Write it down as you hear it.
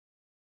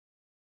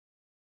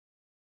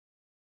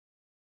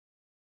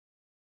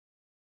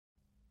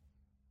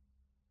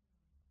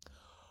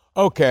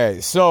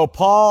Okay, so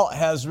Paul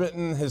has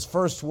written his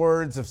first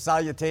words of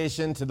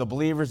salutation to the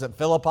believers at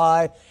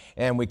Philippi,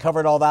 and we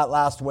covered all that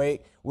last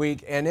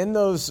week. And in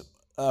those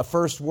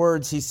first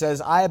words, he says,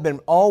 I have been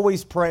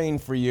always praying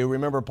for you.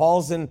 Remember,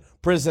 Paul's in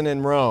prison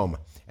in Rome,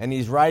 and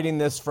he's writing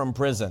this from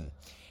prison.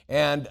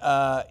 And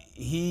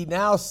he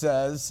now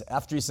says,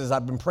 after he says,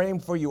 I've been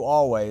praying for you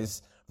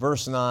always,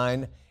 verse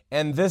 9,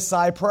 and this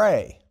I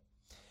pray,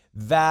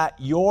 that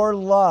your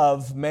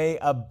love may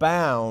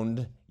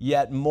abound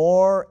yet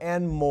more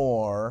and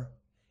more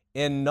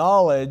in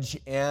knowledge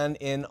and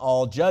in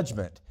all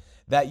judgment,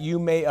 that you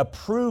may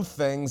approve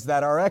things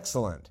that are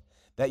excellent,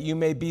 that you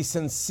may be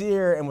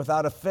sincere and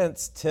without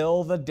offense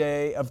till the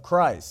day of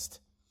Christ,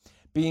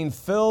 being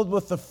filled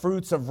with the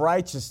fruits of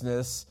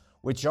righteousness,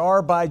 which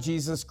are by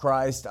Jesus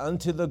Christ,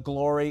 unto the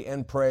glory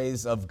and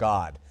praise of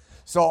God.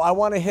 So I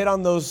want to hit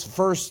on those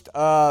first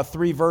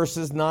three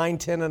verses, 9,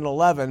 10, and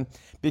 11,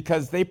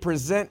 because they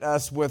present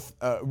us with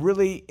a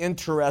really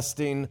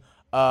interesting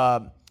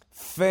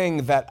thing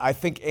that I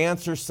think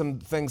answers some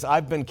things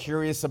I've been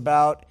curious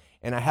about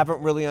and I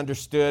haven't really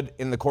understood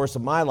in the course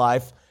of my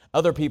life.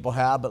 Other people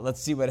have, but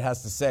let's see what it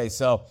has to say.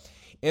 So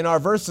in our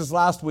verses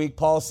last week,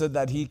 Paul said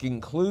that he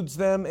concludes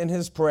them in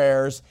his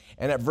prayers.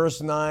 And at verse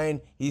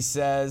 9, he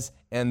says,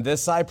 and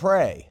this I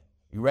pray.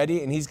 You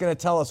ready? And he's going to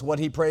tell us what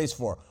he prays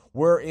for.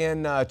 We're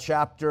in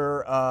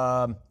chapter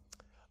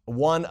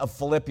 1 of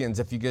Philippians,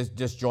 if you guys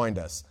just joined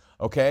us.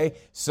 Okay?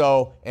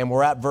 So, and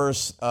we're at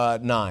verse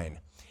 9.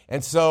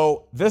 And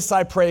so this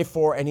I pray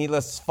for, and he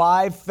lists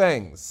 5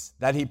 things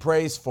that he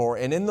prays for.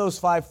 And in those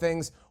 5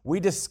 things, we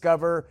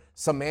discover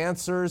some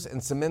answers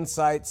and some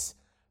insights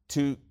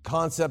to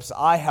concepts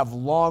I have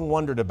long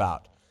wondered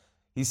about.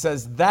 He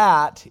says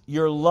that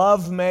your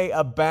love may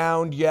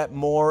abound yet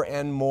more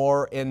and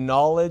more in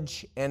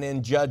knowledge and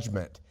in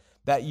judgment,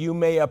 that you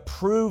may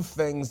approve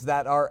things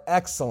that are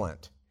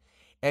excellent,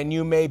 and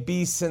you may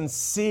be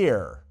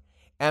sincere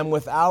and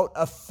without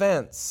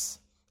offense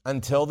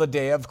until the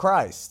day of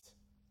Christ,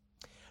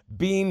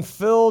 being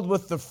filled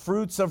with the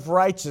fruits of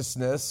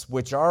righteousness,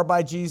 which are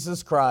by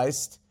Jesus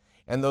Christ,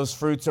 and those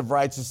fruits of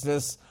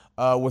righteousness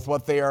with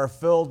what they are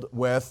filled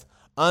with,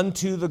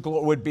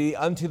 would be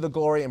unto the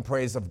glory and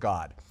praise of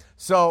God.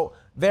 So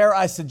there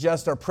I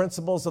suggest are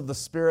principles of the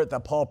Spirit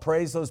that Paul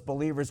prays those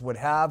believers would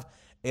have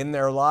in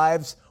their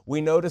lives.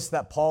 We notice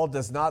that Paul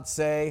does not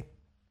say,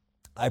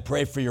 I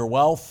pray for your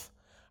wealth,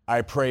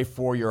 I pray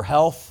for your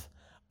health,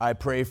 I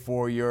pray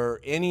for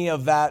any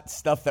of that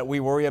stuff that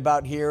we worry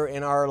about here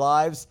in our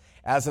lives.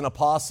 As an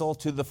apostle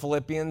to the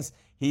Philippians,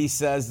 he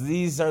says,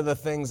 these are the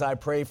things I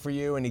pray for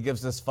you. And he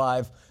gives us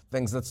 5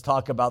 things. Let's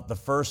talk about the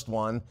first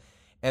one.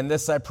 And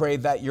this I pray,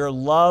 that your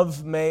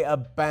love may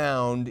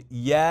abound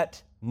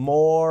yet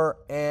more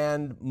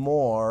and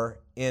more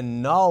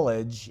in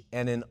knowledge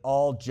and in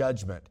all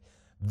judgment.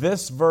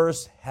 This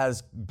verse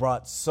has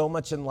brought so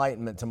much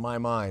enlightenment to my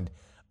mind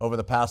over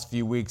the past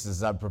few weeks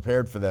as I've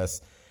prepared for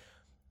this.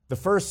 The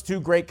first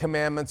 2 great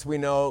commandments we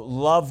know,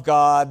 love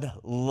God,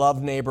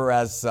 love neighbor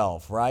as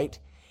self, right?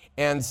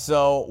 And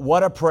so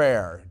what a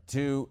prayer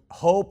to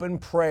hope and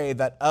pray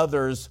that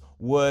others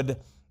would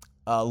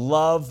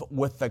love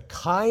with the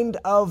kind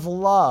of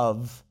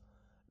love,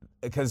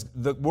 because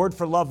the word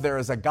for love there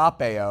is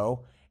agapeo,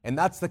 and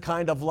that's the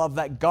kind of love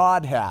that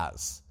God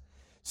has.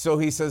 So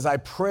he says, I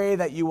pray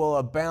that you will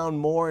abound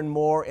more and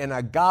more in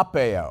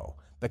agapeo,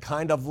 the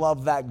kind of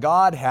love that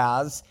God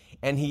has.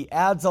 And he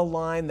adds a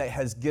line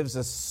that gives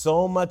us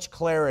so much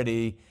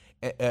clarity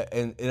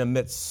and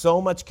amidst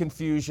so much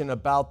confusion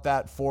about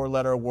that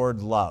 4-letter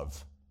word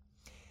love.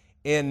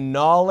 In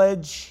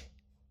knowledge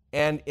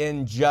and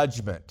in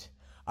judgment.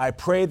 I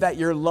pray that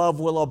your love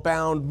will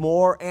abound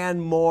more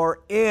and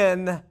more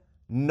in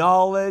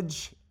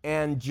knowledge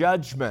and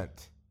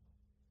judgment.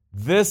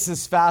 This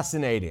is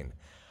fascinating.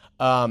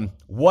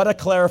 What a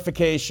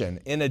clarification.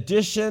 In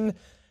addition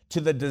to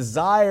the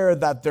desire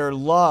that their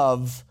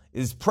love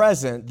is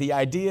present, the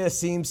idea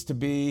seems to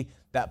be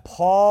that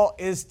Paul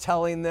is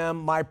telling them,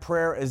 my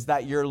prayer is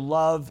that your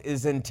love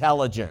is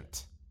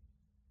intelligent.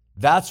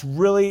 That's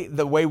really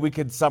the way we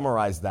could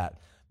summarize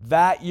that.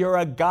 That your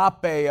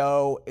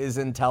agapeo is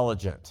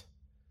intelligent.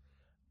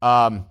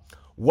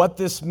 What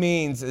this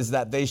means is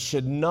that they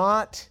should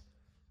not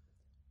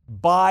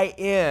buy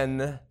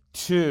in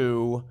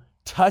to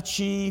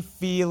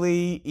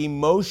touchy-feely,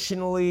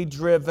 emotionally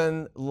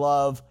driven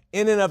love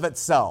in and of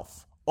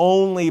itself,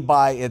 only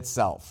by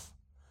itself,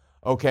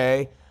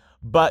 okay?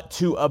 But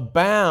to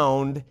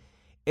abound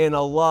in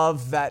a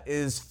love that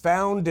is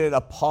founded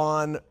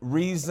upon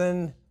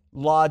reason,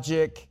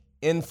 logic,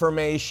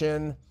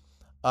 information.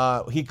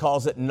 He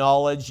calls it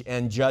knowledge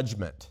and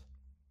judgment.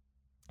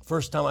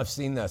 First time I've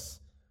seen this.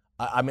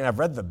 I mean, I've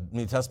read the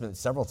New Testament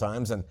several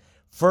times, and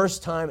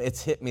first time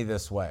it's hit me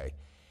this way.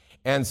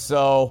 And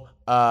so,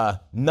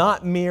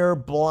 not mere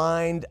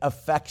blind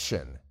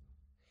affection.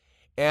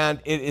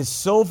 And it is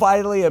so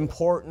vitally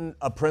important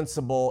a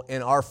principle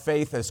in our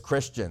faith as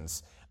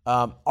Christians.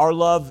 Our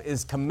love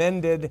is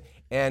commended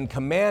and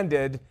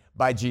commanded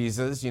by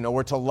Jesus. You know,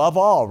 we're to love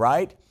all,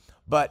 right?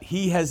 but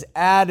he has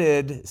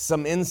added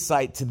some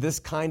insight to this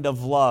kind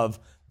of love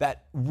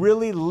that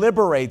really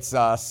liberates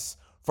us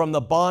from the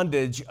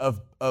bondage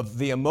of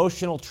the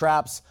emotional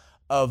traps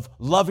of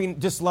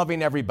just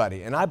loving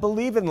everybody. And I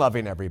believe in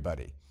loving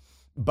everybody,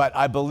 but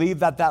I believe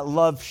that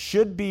love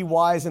should be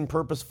wise and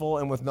purposeful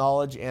and with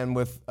knowledge and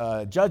with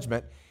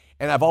judgment.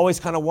 And I've always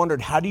kind of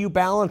wondered, how do you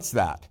balance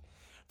that?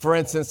 For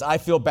instance, I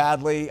feel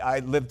badly. I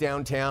live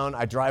downtown.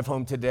 I drive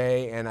home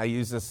today, and I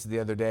used this the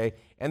other day,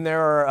 and there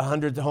are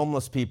 100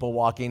 homeless people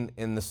walking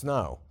in the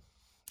snow.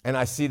 And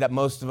I see that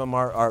most of them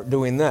are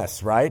doing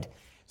this,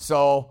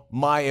 So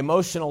my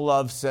emotional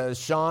love says,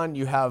 Sean,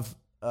 you have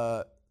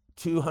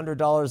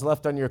 $200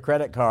 left on your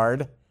credit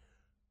card.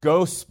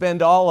 Go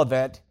spend all of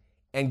it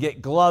and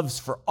get gloves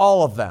for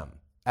all of them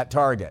at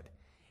Target.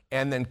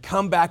 And then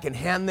come back and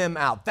hand them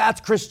out.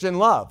 That's Christian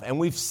love. And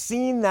we've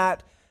seen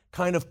that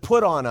kind of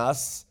put on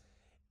us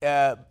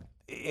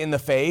in the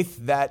faith,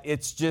 that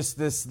it's just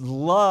this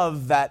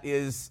love that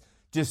is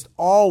just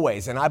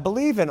always, and I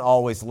believe in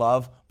always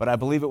love, but I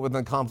believe it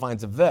within the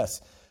confines of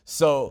this.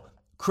 So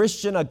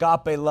Christian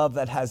agape love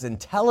that has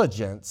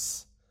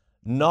intelligence,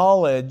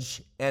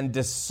 knowledge, and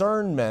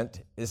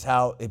discernment is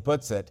how it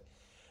puts it.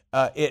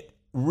 It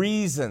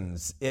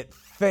reasons, it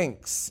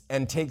thinks,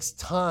 and takes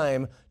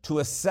time to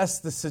assess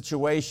the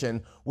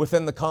situation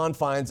within the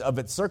confines of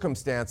its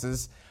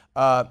circumstances,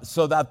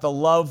 so that the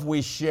love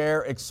we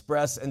share,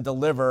 express, and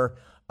deliver,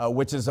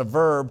 which is a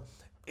verb,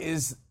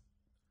 is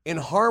in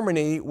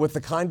harmony with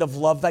the kind of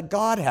love that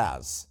God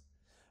has.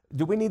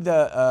 Do we need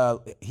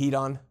the heat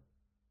on?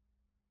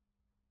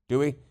 Do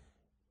we?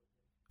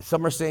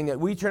 Some are saying that.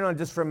 Will you turn on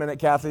just for a minute,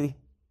 Kathy?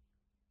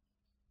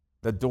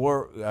 The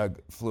door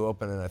flew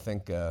open, and I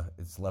think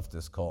it's left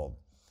us cold.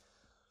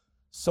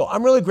 So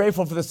I'm really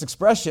grateful for this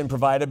expression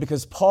provided,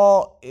 because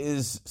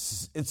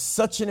it's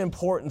such an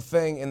important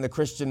thing in the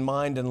Christian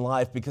mind and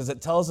life, because it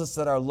tells us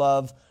that our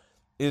love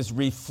is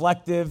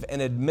reflective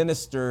and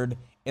administered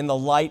in the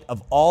light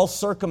of all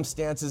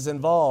circumstances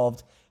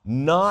involved,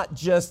 not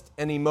just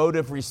an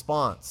emotive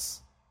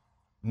response.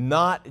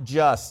 Not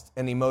just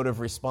an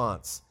emotive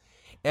response.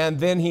 And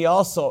then he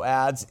also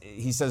adds,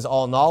 he says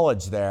all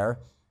knowledge there,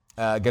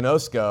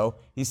 gnosko,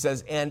 he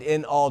says, and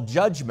in all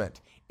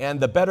judgment. And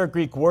the better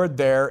Greek word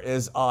there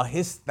is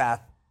ahistasis,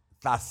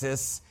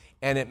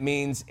 and it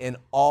means in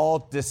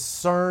all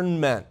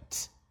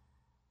discernment.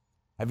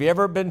 Have you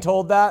ever been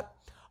told that?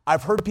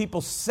 I've heard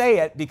people say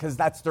it because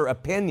that's their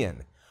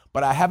opinion,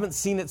 but I haven't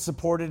seen it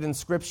supported in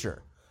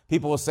Scripture.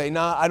 People will say,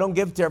 nah, I don't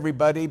give to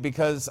everybody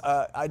because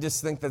I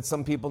just think that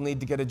some people need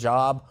to get a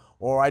job,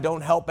 or I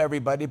don't help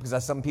everybody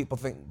because some people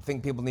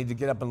think people need to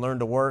get up and learn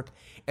to work.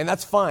 And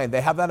that's fine. They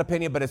have that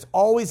opinion, but it's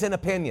always an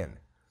opinion.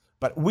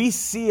 But we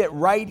see it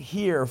right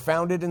here,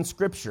 founded in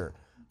Scripture.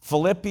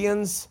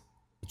 Philippians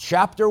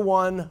chapter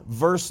 1,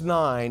 verse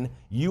 9,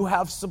 you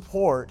have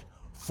support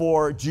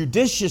for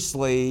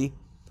judiciously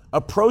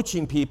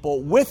approaching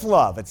people with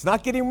love. It's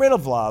not getting rid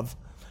of love,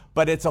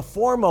 but it's a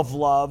form of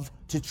love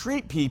to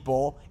treat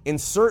people in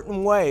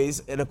certain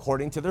ways and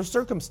according to their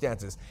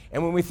circumstances.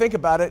 And when we think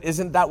about it,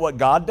 isn't that what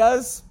God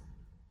does?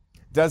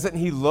 Doesn't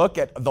he look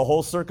at the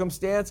whole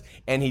circumstance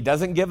and he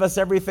doesn't give us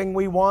everything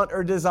we want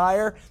or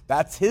desire?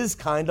 That's his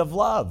kind of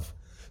love.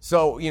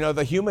 So,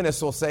 the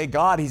humanists will say,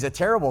 God, he's a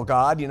terrible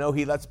God.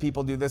 He lets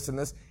people do this and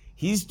this.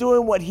 He's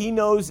doing what he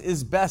knows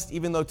is best,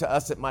 even though to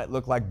us it might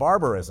look like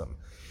barbarism.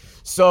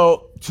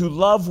 So, to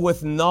love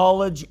with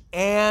knowledge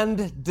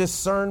and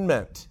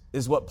discernment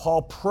is what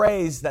Paul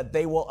prays that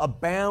they will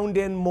abound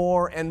in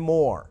more and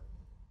more.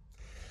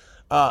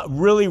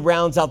 Really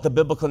rounds out the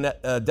biblical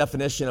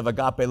definition of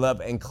agape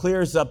love and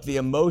clears up the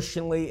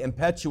emotionally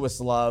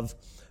impetuous love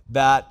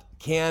that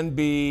can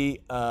be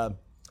a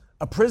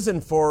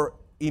prison for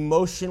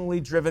emotionally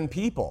driven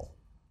people.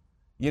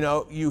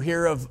 You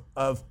hear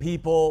of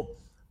people,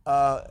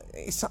 I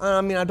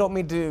don't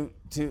mean to,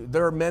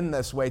 there are men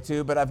this way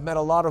too, but I've met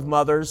a lot of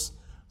mothers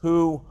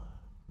who,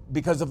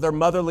 because of their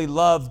motherly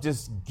love,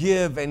 just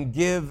give and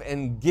give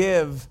and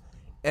give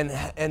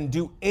and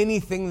do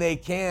anything they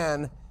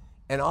can.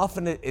 And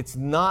often it's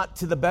not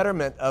to the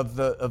betterment of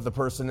the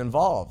person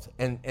involved,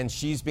 and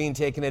she's being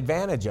taken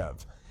advantage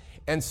of.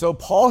 And so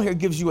Paul here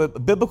gives you a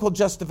biblical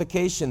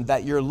justification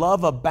that your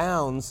love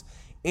abounds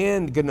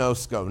in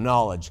gnosko,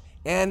 knowledge,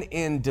 and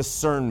in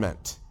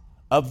discernment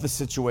of the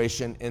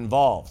situation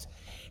involved.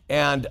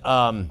 And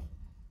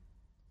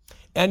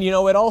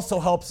it also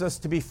helps us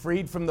to be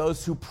freed from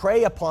those who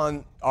prey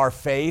upon our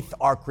faith,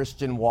 our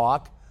Christian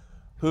walk,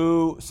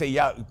 who say,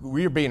 yeah,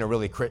 you're being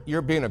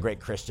a great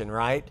Christian,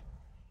 right?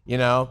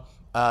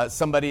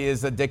 Somebody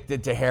is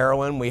addicted to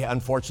heroin. We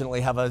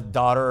unfortunately have a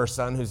daughter or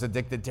son who's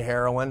addicted to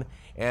heroin,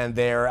 and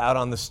they're out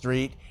on the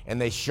street and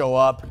they show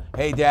up,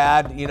 hey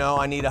dad,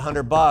 I need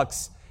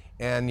 $100.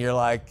 And you're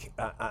like,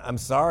 I'm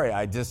sorry,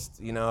 I just,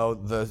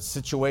 the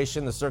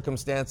situation, the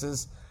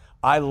circumstances,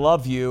 I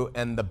love you,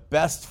 and the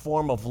best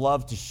form of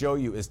love to show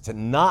you is to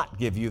not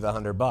give you the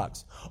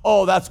 $100.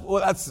 Oh,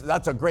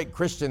 that's a great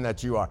Christian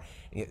that you are.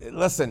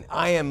 Listen,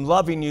 I am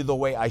loving you the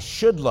way I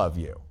should love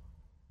you.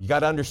 You got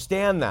to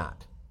understand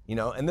that.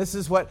 and this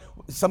is what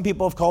some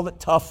people have called it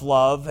tough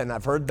love, and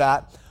I've heard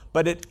that,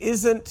 but it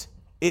isn't.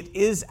 It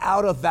is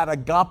out of that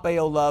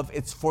agapeo love.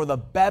 It's for the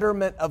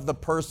betterment of the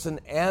person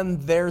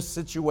and their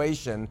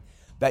situation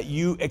that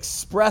you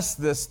express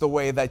this the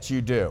way that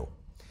you do.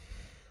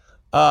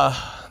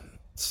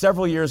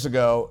 Several years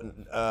ago,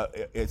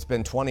 it's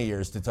been 20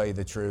 years to tell you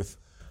the truth.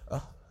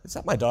 Is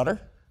that my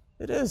daughter?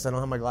 It is. I don't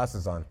have my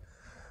glasses on.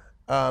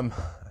 I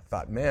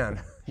thought, man,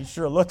 you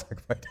sure look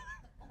like my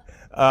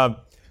daughter.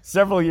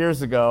 Several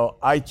years ago,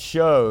 I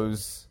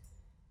chose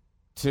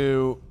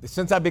to,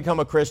 since I've become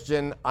a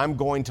Christian, I'm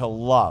going to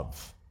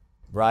love,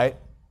 right?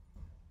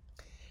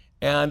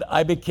 And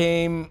I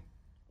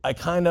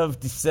kind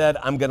of said,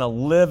 I'm going to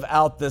live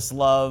out this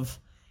love.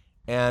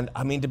 And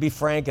I mean, to be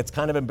frank, it's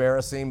kind of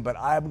embarrassing, but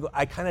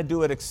I kind of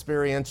do it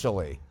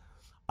experientially.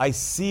 I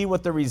see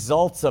what the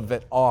results of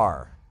it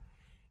are.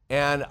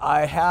 And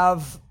I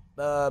have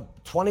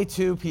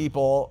 22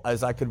 people,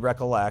 as I could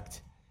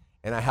recollect,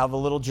 and I have a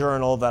little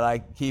journal that I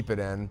keep it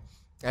in.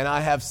 And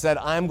I have said,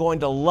 I'm going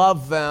to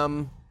love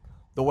them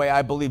the way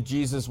I believe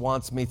Jesus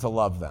wants me to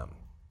love them.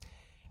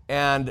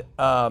 And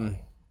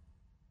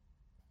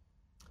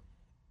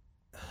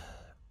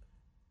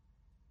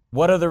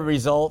what are the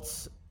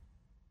results?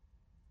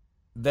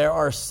 There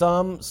are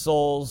some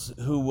souls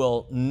who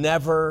will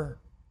never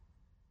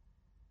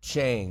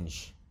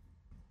change,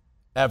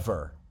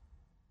 ever,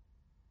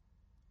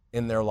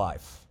 in their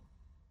life,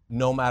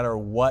 no matter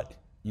what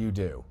you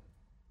do.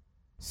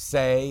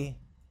 Say,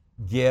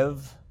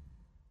 give,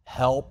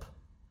 help,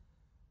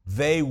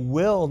 they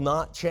will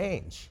not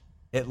change.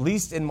 At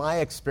least in my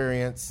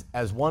experience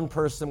as one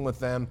person with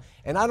them.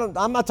 And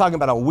I'm not talking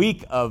about a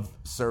week of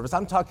service.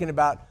 I'm talking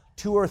about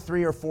 2 or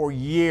 3 or 4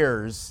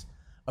 years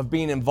of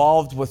being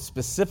involved with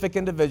specific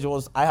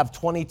individuals. I have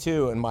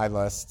 22 in my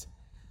list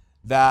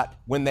that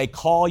when they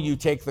call, you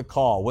take the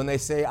call. When they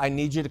say, I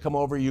need you to come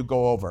over, you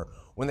go over.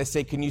 When they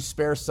say, can you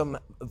spare some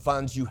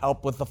funds, you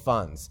help with the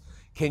funds.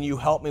 Can you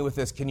help me with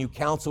this? Can you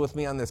counsel with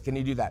me on this? Can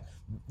you do that?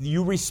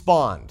 You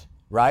respond,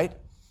 right?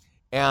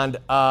 And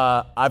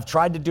I've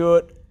tried to do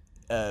it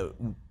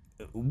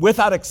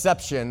without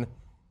exception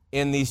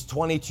in these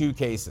 22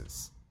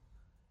 cases.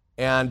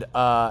 And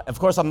of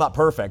course, I'm not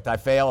perfect. I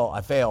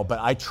fail, but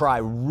I try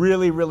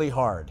really, really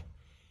hard.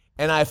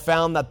 And I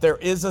found that there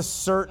is a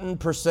certain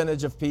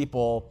percentage of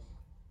people,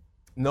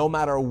 no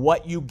matter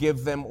what you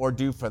give them or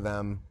do for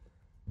them,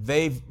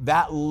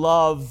 that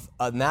love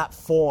in that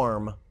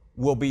form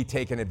will be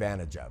taken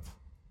advantage of.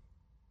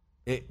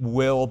 It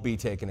will be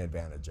taken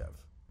advantage of.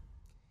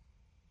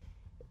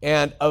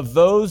 And of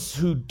those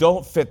who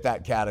don't fit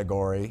that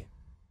category,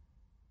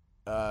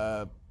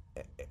 and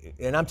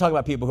I'm talking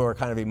about people who are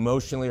kind of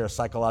emotionally or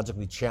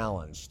psychologically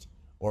challenged,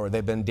 or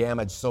they've been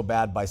damaged so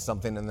bad by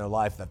something in their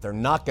life that they're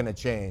not going to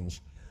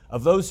change.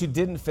 Of those who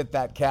didn't fit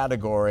that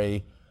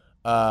category,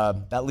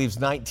 that leaves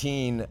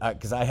 19,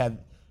 because I had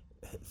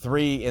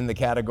 3 in the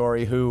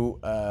category who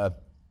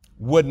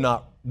would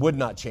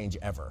not change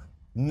ever.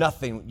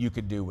 Nothing you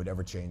could do would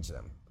ever change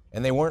them.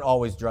 And they weren't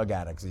always drug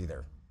addicts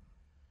either.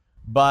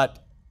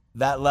 But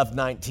that left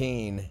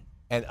 19,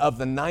 and of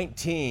the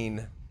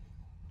 19,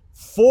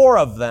 4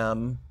 of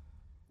them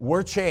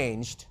were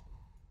changed,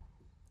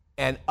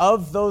 and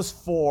of those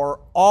 4,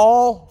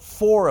 all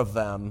 4 of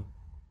them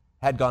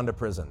had gone to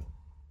prison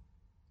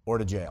or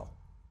to jail.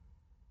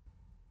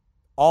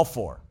 All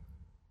 4.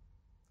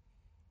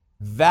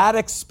 That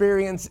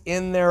experience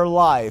in their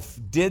life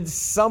did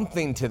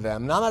something to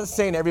them. Now, I'm not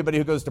saying everybody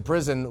who goes to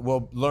prison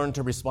will learn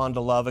to respond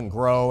to love and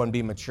grow and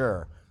be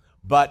mature.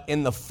 But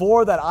in the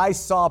 4 that I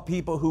saw,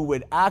 people who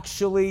would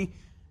actually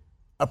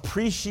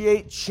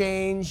appreciate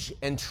change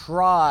and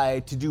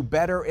try to do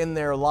better in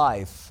their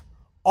life,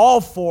 all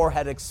 4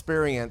 had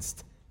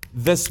experienced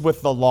this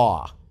with the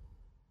law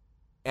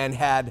and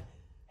had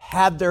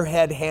their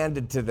head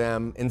handed to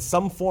them in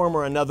some form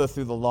or another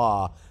through the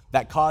law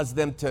that caused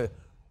them to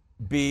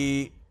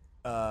be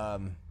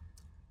better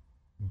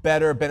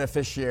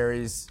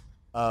beneficiaries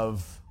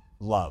of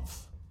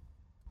love,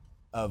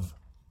 of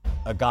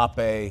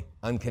agape,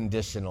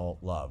 unconditional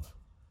love.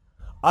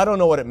 I don't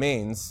know what it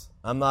means.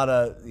 I'm not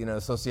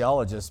a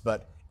sociologist,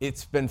 but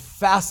it's been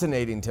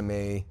fascinating to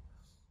me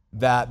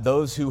that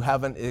those who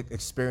haven't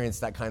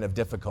experienced that kind of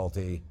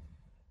difficulty,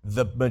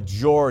 the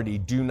majority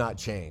do not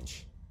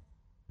change.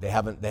 They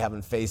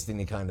haven't faced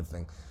any kind of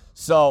thing.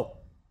 So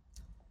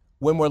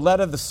when we're led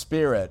of the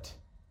Spirit,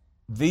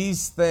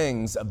 these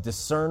things of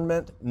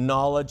discernment,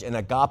 knowledge, and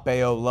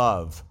agapeo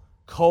love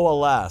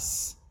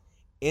coalesce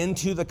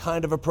into the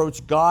kind of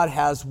approach God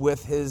has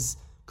with his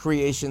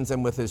creations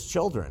and with his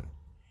children.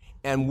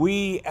 And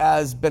we,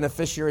 as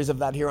beneficiaries of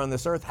that here on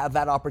this earth, have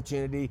that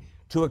opportunity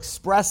to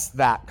express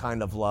that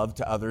kind of love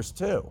to others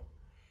too.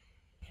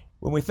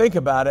 When we think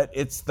about it,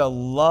 it's the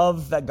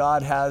love that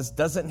God has.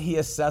 Doesn't he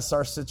assess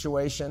our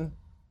situation?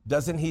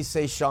 Doesn't he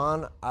say,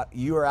 Sean,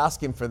 you are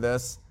asking for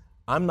this.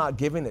 I'm not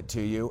giving it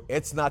to you.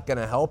 It's not going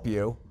to help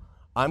you.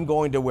 I'm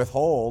going to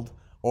withhold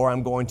or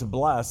I'm going to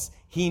bless.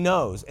 He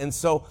knows. And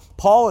so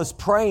Paul is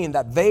praying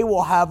that they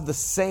will have the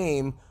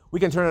same. We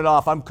can turn it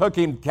off. I'm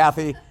cooking,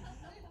 Kathy.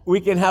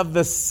 we can have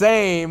the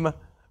same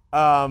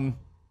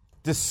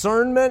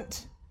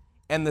discernment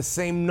and the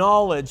same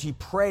knowledge. He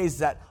prays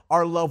that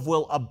our love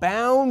will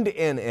abound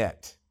in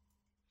it.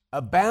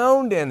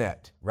 Abound in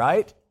it,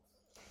 right?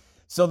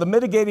 So the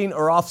mitigating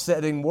or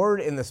offsetting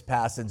word in this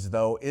passage,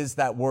 though, is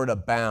that word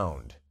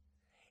abound.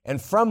 And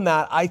from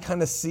that, I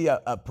kind of see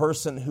a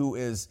person who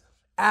is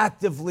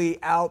actively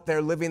out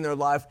there living their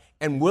life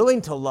and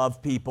willing to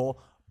love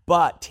people,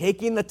 but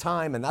taking the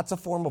time, and that's a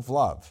form of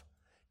love,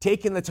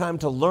 taking the time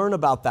to learn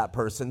about that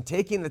person,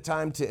 taking the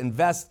time to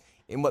invest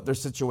in what their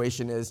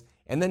situation is,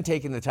 and then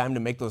taking the time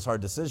to make those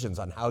hard decisions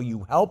on how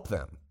you help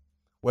them,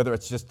 whether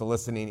it's just the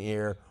listening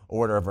ear or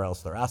whatever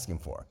else they're asking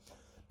for.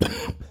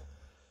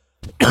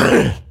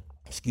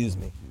 Excuse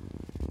me.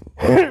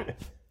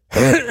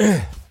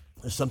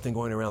 There's something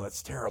going around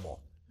that's terrible.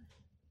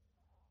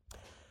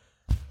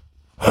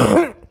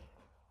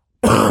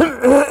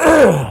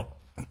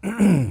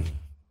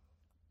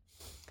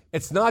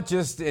 It's not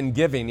just in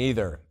giving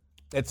either.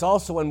 It's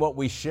also in what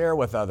we share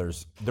with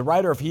others. The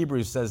writer of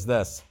Hebrews says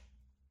this: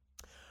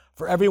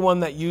 "For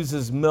everyone that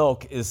uses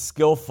milk is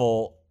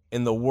skillful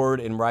in the word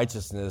in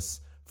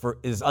righteousness,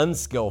 is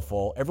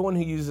unskillful. Everyone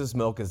who uses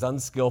milk is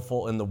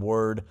unskillful in the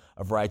word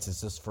of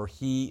righteousness, for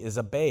he is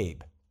a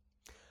babe.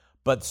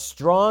 But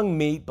strong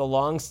meat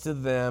belongs to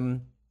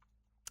them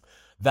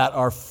that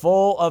are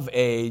full of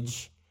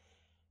age,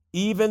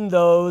 even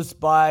those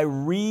by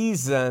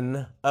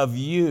reason of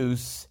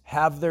use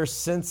have their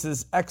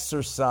senses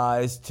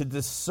exercised to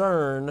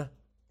discern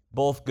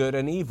both good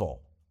and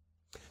evil."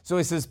 So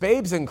he says,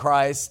 babes in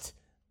Christ,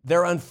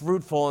 they're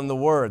unfruitful in the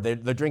word.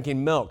 They're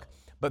drinking milk.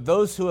 But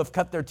those who have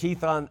cut their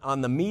teeth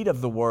on the meat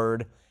of the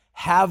word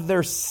have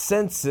their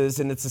senses,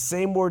 and it's the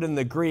same word in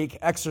the Greek,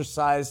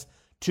 exercised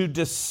to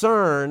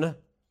discern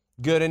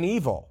good and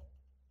evil.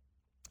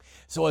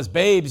 So as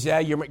babes, yeah,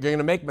 you're going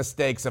to make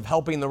mistakes of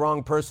helping the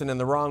wrong person in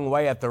the wrong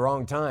way at the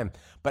wrong time.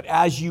 But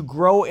as you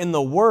grow in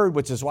the word,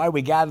 which is why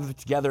we gather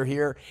together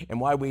here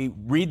and why we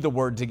read the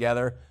word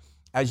together,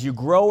 as you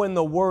grow in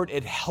the word,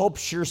 it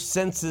helps your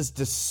senses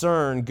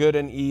discern good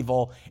and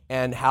evil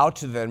and how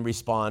to then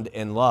respond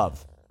in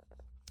love.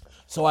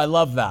 So I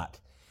love that.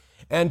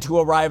 And to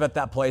arrive at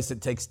that place,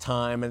 it takes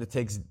time and it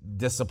takes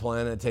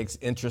discipline. It takes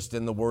interest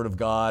in the Word of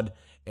God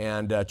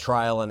and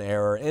trial and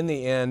error. In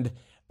the end,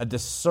 a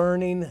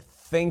discerning,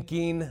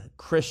 thinking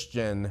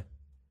Christian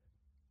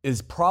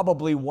is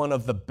probably one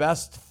of the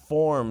best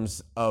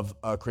forms of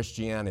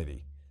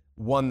Christianity.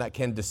 One that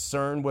can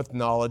discern with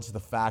knowledge the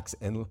facts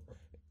and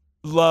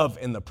love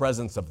in the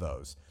presence of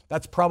those.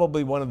 That's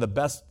probably one of the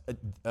best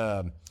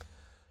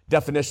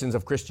definitions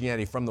of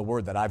Christianity from the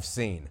Word that I've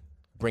seen.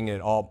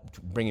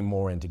 Bringing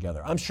more in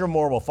together. I'm sure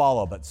more will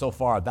follow, but so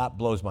far that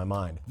blows my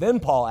mind. Then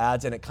Paul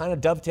adds, and it kind of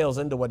dovetails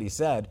into what he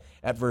said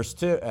at verse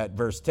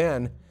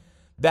 10,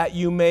 that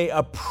you may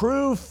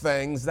approve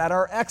things that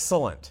are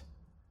excellent.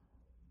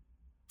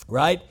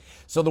 Right?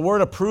 So the word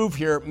approve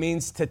here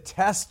means to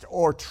test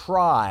or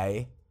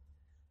try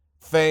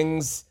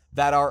things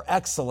that are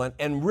excellent.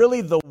 And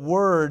really the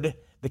word,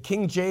 the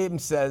King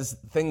James says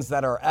things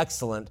that are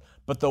excellent,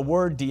 but the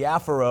word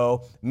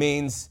diaphoro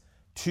means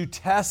to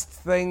test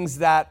things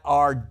that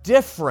are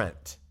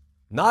different,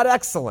 not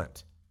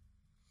excellent.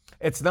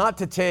 It's not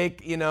to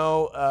take,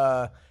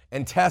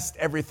 and test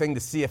everything to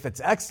see if it's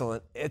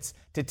excellent. It's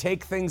to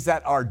take things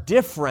that are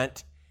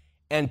different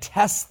and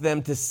test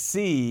them to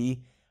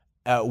see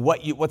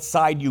what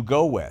side you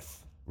go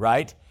with,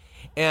 right?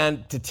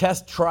 And to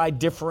try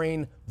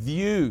differing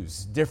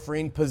views,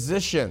 differing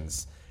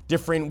positions,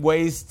 different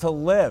ways to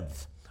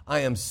live.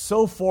 I am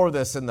so for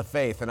this in the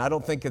faith, and I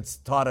don't think it's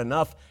taught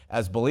enough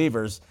as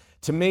believers.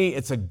 To me,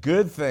 it's a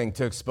good thing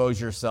to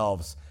expose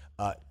yourselves,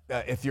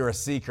 if you're a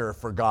seeker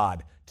for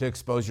God, to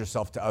expose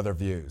yourself to other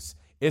views.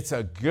 It's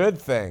a good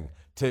thing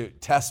to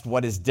test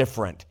what is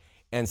different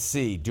and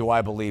see, do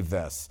I believe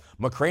this?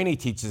 McCraney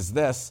teaches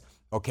this,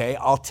 okay,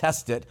 I'll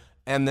test it,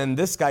 and then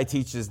this guy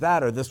teaches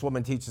that, or this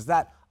woman teaches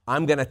that.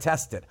 I'm going to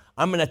test it.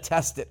 I'm going to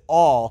test it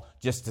all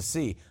just to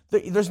see.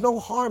 There's no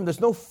harm.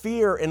 There's no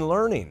fear in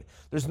learning.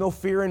 There's no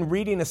fear in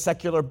reading a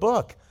secular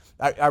book.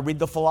 I read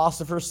the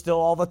philosophers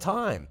still all the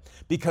time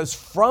because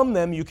from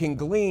them you can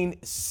glean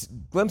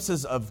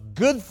glimpses of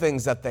good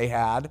things that they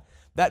had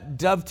that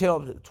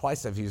dovetail,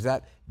 twice I've used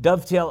that,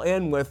 dovetail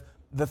in with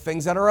the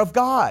things that are of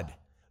God.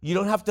 You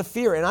don't have to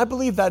fear. And I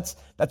believe that's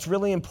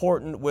really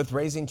important with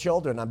raising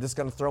children. I'm just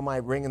going to throw my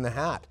ring in the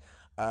hat.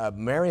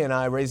 Mary and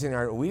I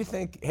we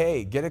think,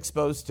 hey, get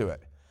exposed to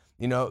it.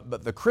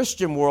 But the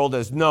Christian world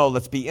is, no,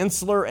 let's be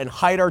insular and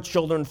hide our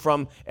children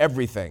from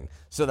everything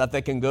so that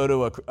they can go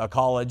to a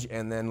college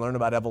and then learn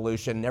about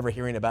evolution, never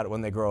hearing about it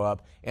when they grow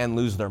up and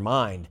lose their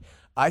mind.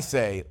 I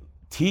say,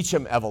 teach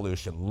them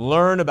evolution.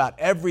 Learn about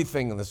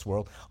everything in this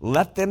world.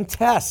 Let them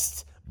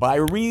test by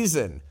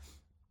reason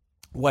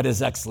what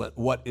is excellent,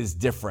 what is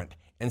different,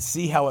 and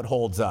see how it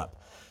holds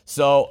up.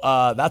 So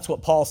that's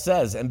what Paul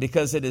says. And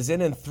because it is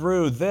in and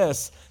through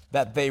this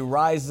that they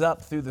rise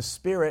up through the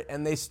Spirit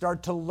and they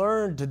start to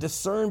learn to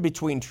discern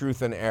between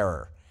truth and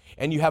error.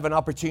 And you have an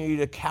opportunity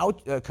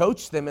to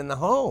coach them in the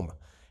home.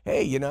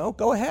 Hey,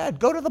 go ahead,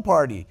 go to the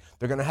party.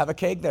 They're going to have a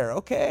keg there.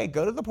 Okay,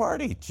 go to the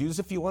party. Choose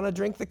if you want to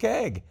drink the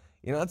keg.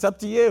 It's up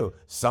to you.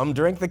 Some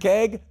drink the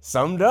keg,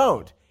 some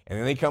don't. And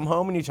then they come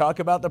home and you talk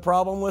about the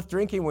problem with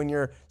drinking when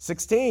you're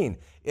 16.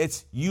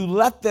 It's you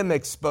let them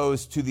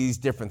exposed to these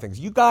different things.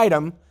 You guide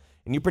them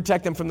and you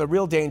protect them from the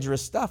real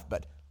dangerous stuff,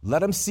 but let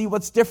them see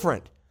what's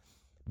different.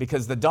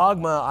 Because the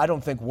dogma, I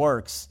don't think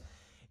works.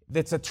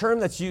 It's a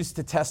term that's used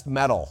to test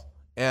metal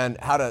and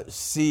how to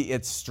see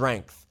its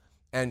strength.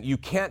 And you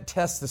can't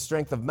test the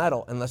strength of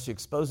metal unless you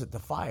expose it to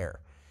fire.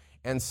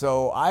 And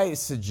so I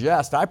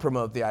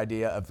promote the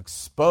idea of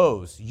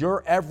expose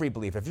your every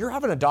belief. If you're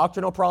having a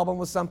doctrinal problem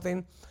with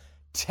something,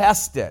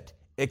 test it,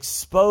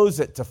 expose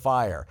it to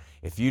fire.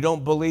 If you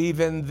don't believe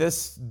in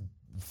this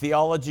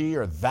theology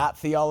or that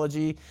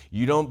theology,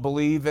 you don't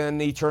believe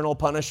in eternal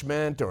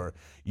punishment, or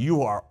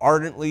you are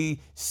ardently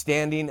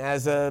standing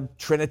as a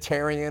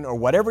Trinitarian, or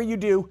whatever you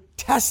do,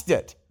 test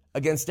it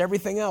against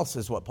everything else,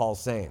 is what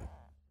Paul's saying.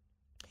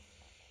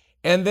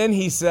 And then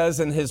he says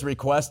in his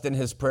request in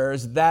his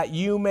prayers, that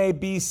you may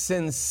be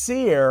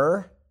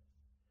sincere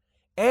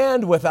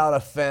and without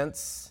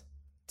offense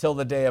till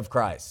the day of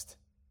Christ.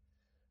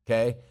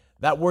 Okay?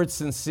 That word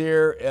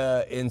sincere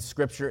in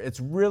Scripture, it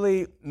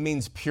really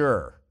means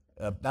pure.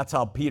 That's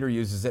how Peter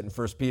uses it in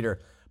 1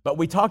 Peter. But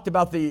we talked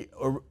about the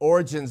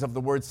origins of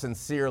the word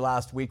sincere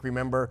last week.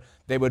 Remember,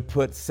 they would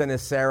put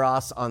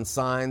sinceros on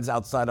signs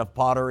outside of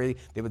pottery.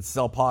 They would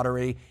sell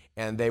pottery.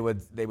 And they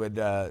would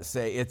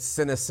say it's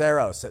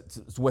sinceros,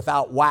 it's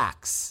without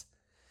wax,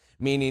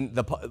 meaning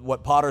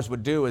what potters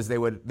would do is they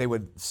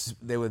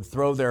would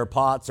throw their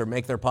pots or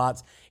make their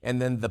pots, and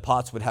then the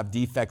pots would have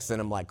defects in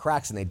them like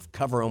cracks, and they'd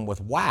cover them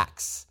with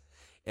wax.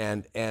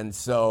 And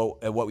so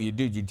what you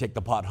do, you'd take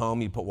the pot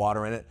home, you put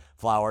water in it,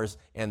 flours,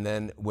 and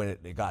then when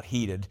it got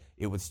heated,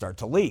 it would start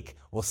to leak.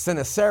 Well,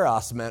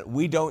 sinceros meant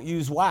we don't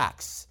use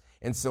wax.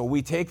 And so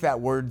we take that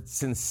word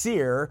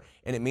sincere,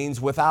 and it means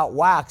without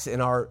wax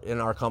in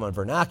our common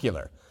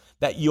vernacular.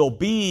 That you'll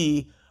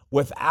be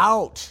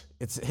without,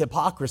 it's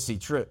hypocrisy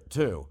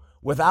too,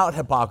 without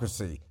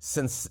hypocrisy,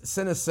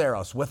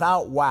 sinceros,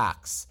 without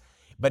wax.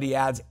 But he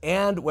adds,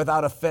 and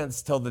without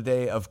offense till the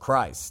day of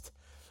Christ.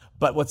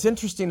 But what's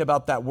interesting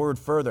about that word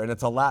further, and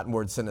it's a Latin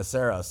word,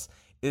 sinceros,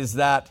 is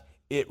that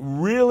it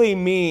really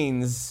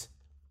means,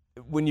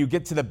 when you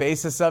get to the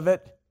basis of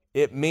it,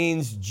 it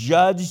means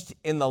judged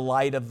in the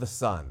light of the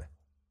sun.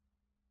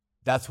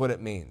 That's what it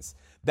means.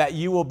 That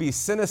you will be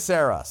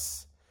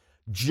sinceros,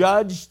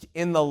 judged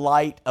in the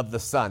light of the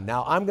sun.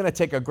 Now, I'm going to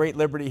take a great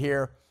liberty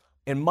here.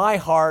 In my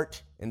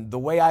heart, and the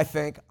way I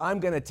think, I'm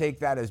going to take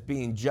that as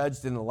being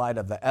judged in the light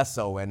of the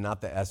S-O-N,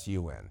 not the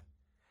S-U-N.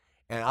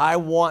 And I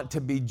want to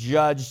be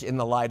judged in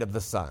the light of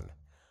the sun.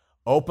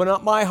 Open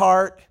up my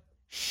heart,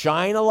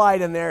 shine a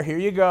light in there, here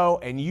you go,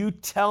 and you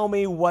tell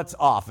me what's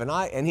off.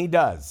 And he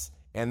does.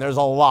 And there's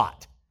a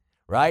lot,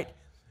 right?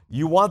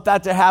 You want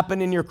that to happen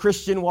in your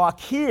Christian walk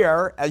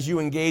here as you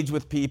engage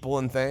with people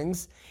and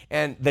things,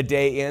 and the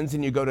day ends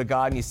and you go to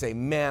God and you say,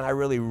 man, I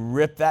really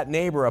ripped that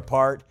neighbor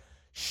apart.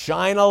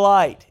 Shine a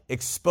light.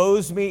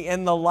 Expose me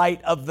in the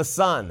light of the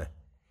sun.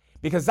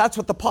 Because that's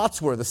what the pots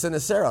were, the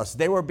sinceros.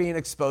 They were being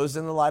exposed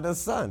in the light of the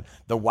sun.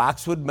 The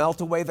wax would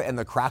melt away and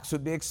the cracks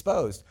would be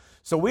exposed.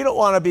 So we don't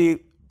want to be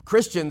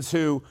Christians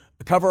who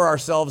cover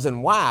ourselves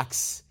in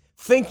wax,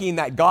 thinking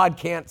that God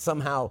can't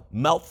somehow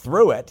melt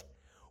through it.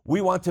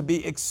 We want to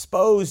be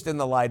exposed in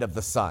the light of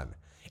the sun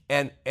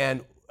and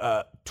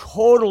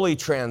totally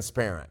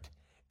transparent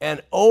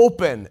and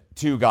open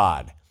to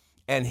God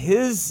and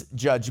his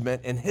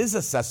judgment and his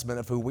assessment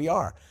of who we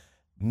are.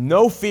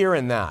 No fear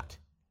in that.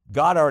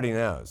 God already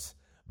knows.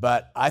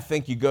 But I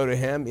think you go to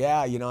him,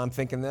 I'm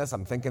thinking this,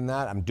 I'm thinking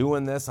that, I'm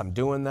doing this, I'm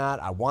doing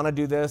that, I want to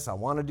do this, I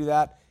want to do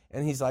that.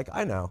 And he's like,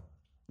 I know.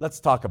 Let's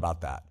talk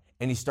about that.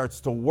 And he starts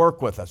to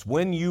work with us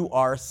when you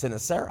are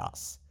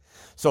sinceros.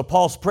 So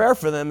Paul's prayer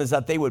for them is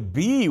that they would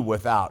be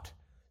without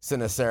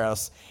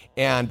sinceros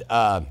and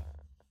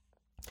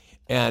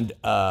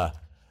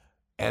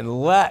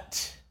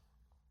let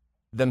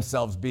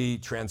themselves be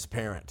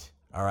transparent,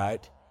 all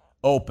right?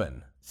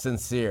 Open,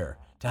 sincere,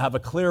 to have a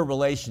clear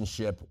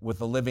relationship with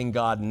the living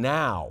God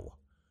now.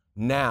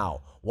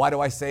 Now. Why do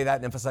I say that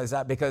and emphasize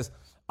that? Because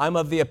I'm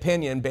of the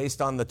opinion,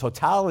 based on the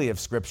totality of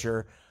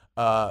Scripture,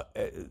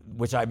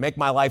 which I make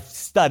my life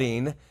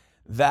studying,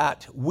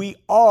 that we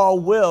all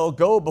will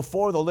go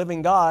before the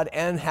living God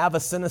and have a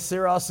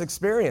sinceros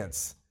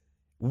experience.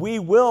 We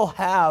will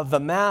have the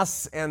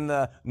mass and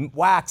the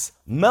wax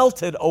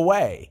melted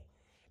away,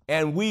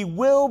 and we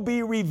will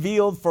be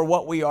revealed for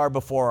what we are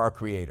before our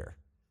Creator.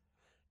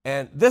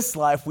 And this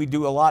life, we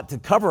do a lot to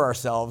cover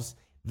ourselves.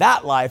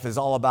 That life is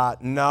all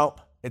about,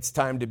 nope, it's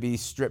time to be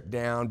stripped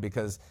down,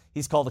 because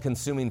he's called a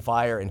consuming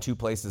fire in 2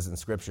 places in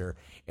Scripture,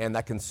 and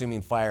that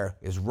consuming fire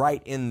is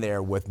right in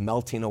there with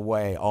melting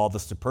away all the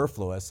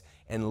superfluous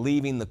and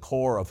leaving the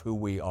core of who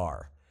we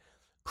are.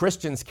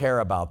 Christians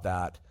care about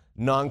that.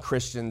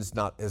 Non-Christians,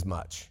 not as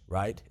much,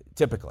 right?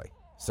 Typically.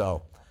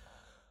 So,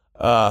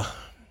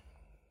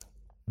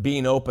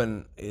 being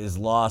open is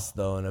lost,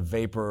 though, in a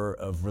vapor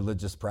of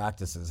religious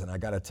practices. And I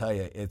got to tell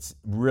you, it's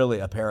really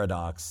a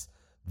paradox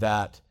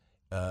that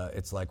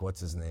it's like, what's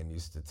his name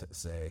used to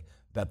say,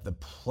 that the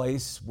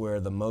place where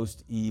the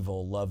most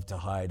evil love to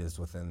hide is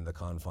within the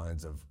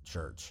confines of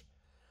church.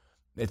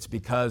 It's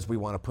because we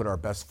want to put our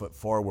best foot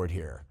forward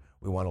here.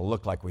 We want to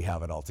look like we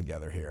have it all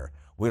together here.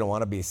 We don't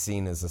want to be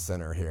seen as a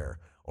sinner here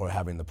or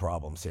having the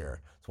problems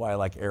here. That's why I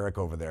like Eric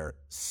over there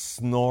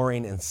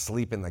snoring and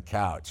sleeping on the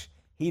couch.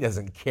 He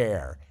doesn't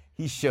care.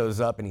 He shows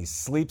up and he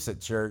sleeps at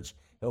church.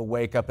 He'll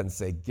wake up and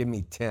say, give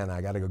me 10.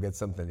 I got to go get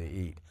something to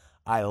eat.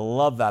 I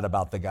love that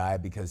about the guy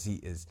because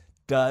he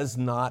does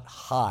not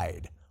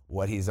hide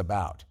what he's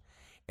about.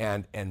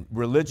 And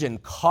religion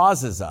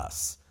causes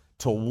us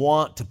to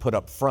want to put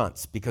up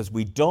fronts because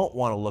we don't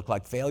want to look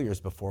like failures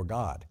before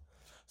God.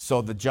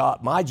 So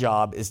my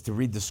job is to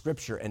read the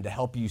scripture and to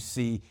help you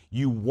see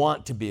you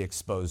want to be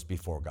exposed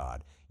before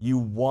God. You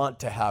want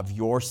to have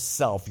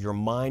yourself, your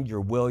mind,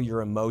 your will,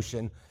 your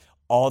emotion,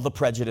 all the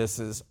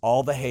prejudices,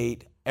 all the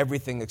hate,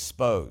 everything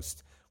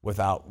exposed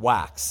without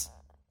wax.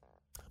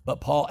 But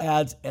Paul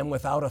adds, and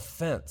without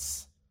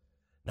offense.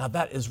 Now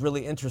that is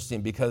really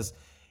interesting because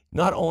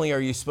not only are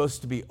you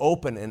supposed to be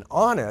open and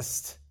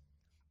honest,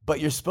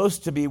 but you're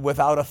supposed to be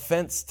without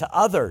offense to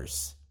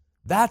others.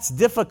 That's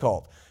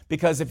difficult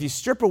because if you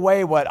strip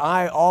away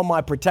all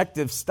my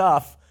protective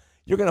stuff,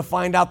 you're going to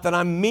find out that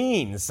I'm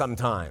mean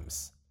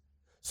sometimes.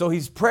 So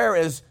his prayer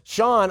is,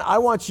 Sean, I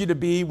want you to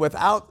be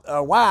without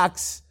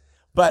wax,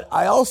 but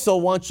I also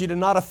want you to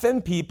not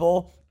offend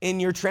people in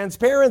your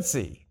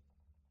transparency.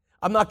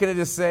 I'm not going to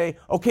just say,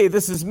 okay,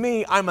 this is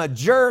me, I'm a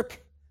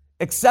jerk,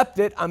 accept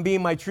it, I'm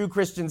being my true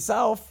Christian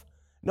self.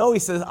 No, he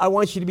says, I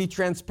want you to be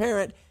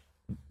transparent,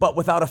 but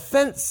without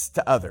offense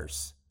to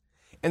others.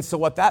 And so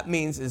what that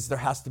means is there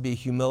has to be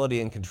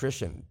humility and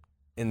contrition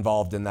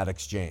involved in that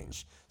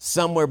exchange.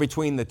 Somewhere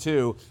between the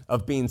two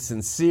of being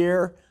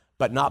sincere,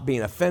 but not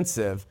being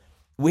offensive,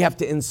 we have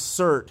to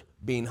insert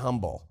being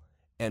humble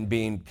and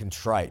being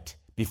contrite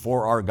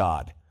before our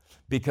God.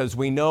 Because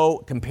we know,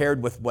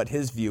 compared with what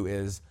his view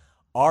is,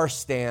 our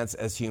stance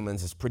as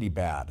humans is pretty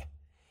bad.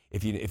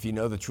 If you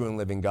know the true and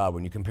living God,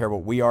 when you compare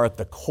what we are at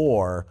the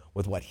core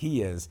with what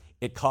he is,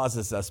 it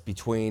causes us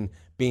between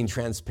being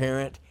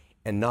transparent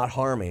and not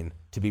harming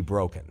to be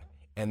broken.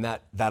 And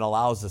that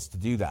allows us to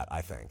do that,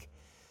 I think.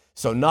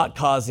 So not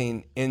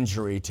causing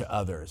injury to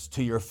others,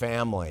 to your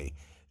family,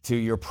 to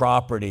your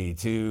property,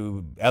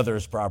 to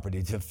others'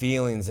 property, to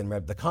feelings, and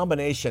the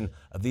combination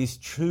of these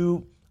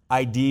true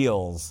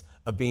ideals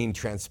of being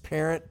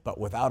transparent but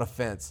without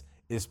offense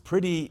is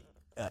pretty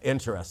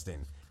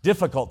interesting.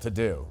 Difficult to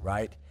do,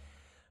 right?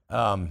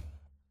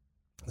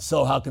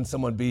 So how can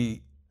someone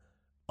be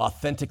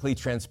authentically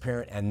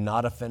transparent and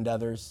not offend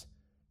others?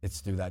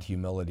 It's through that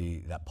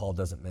humility that Paul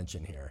doesn't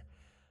mention here.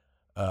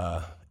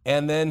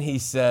 And then he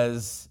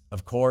says,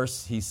 of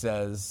course,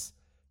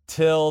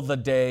 till the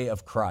day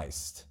of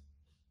Christ.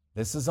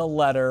 This is a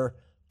letter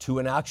to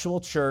an actual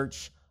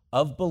church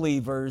of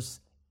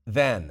believers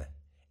then.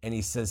 And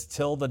he says,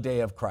 till the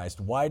day of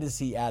Christ. Why does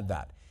he add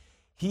that?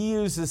 He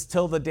uses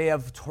till the day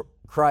of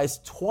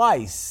Christ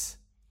twice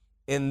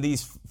in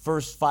these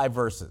first 5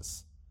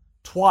 verses.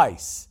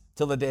 Twice,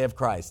 till the day of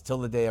Christ, till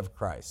the day of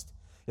Christ.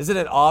 Isn't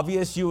it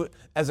obvious you,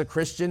 as a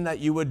Christian, that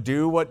you would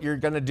do what you're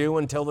going to do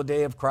until the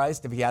day of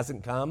Christ if he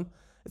hasn't come?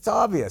 It's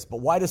obvious,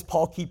 but why does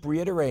Paul keep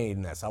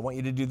reiterating this? I want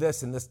you to do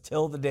this and this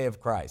till the day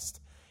of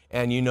Christ.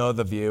 And you know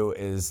the view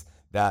is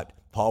that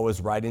Paul was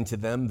writing to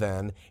them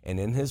then, and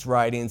in his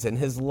writings, in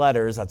his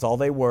letters, that's all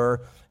they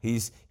were,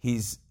 he's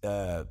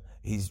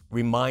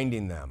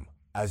reminding them,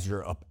 as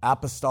your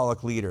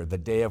apostolic leader, the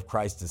day of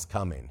Christ is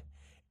coming.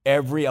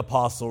 Every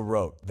apostle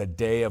wrote, the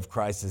day of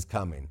Christ is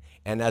coming.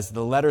 And as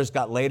the letters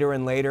got later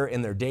and later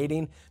in their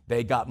dating,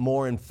 they got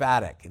more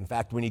emphatic. In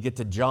fact, when you get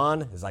to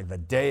John, it's like the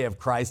day of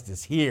Christ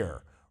is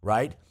here,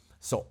 right?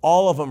 So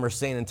all of them are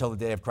saying until the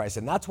day of Christ.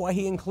 And that's why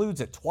he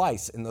includes it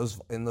twice in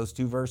those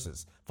 2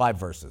 verses, 5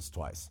 verses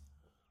twice.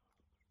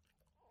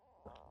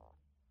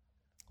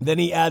 Then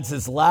he adds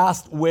his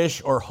last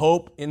wish or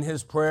hope in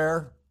his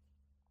prayer.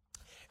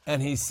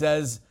 And he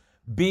says,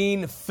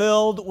 being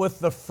filled with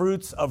the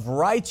fruits of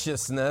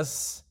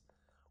righteousness,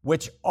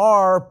 which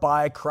are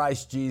by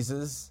Christ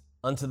Jesus,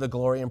 unto the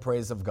glory and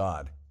praise of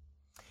God.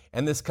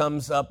 And this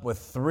comes up with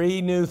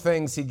 3 new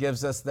things he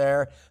gives us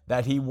there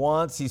that he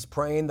wants. He's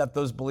praying that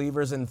those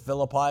believers in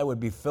Philippi would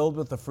be filled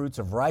with the fruits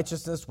of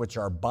righteousness, which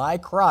are by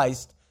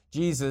Christ,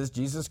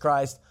 Jesus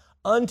Christ,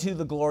 unto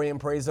the glory and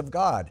praise of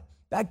God.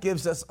 That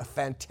gives us a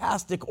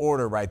fantastic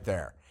order right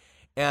there.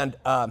 And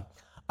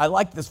I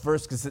like this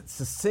verse because it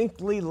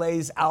succinctly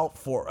lays out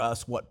for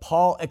us what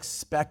Paul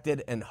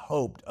expected and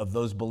hoped of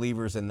those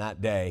believers in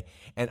that day.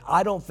 And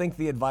I don't think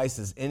the advice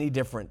is any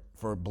different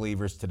for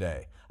believers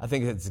today. I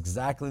think it's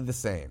exactly the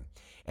same.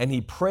 And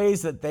he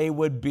prays that they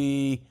would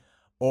be,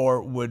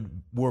 or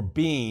were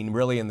being,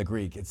 really in the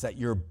Greek, it's that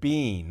you're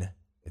being,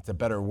 it's a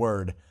better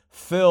word,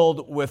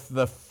 filled with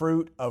the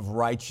fruit of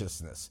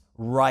righteousness.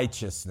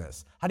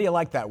 Righteousness. How do you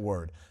like that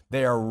word?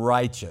 They are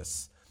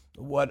righteous.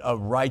 what a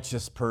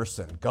righteous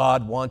person.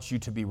 God wants you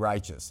to be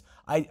righteous.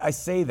 I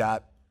say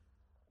that.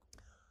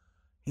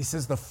 He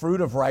says the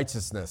fruit of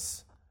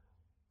righteousness.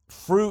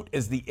 Fruit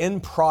is the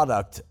end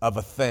product of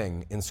a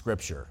thing in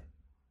Scripture.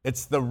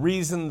 It's the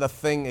reason the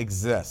thing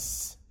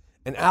exists.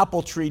 An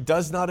apple tree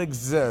does not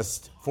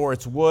exist for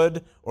its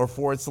wood or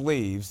for its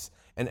leaves.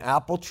 An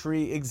apple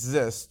tree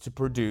exists to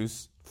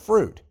produce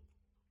fruit.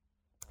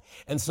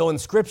 And so in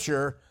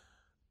Scripture,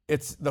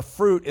 the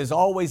fruit is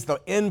always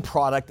the end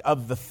product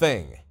of the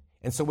thing.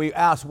 And so we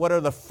ask, what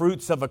are the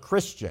fruits of a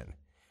Christian?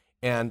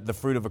 And the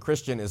fruit of a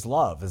Christian is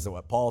love, is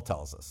what Paul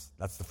tells us.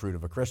 That's the fruit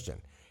of a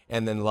Christian.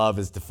 And then love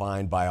is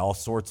defined by all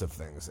sorts of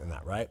things in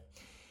that, right?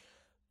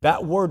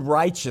 That word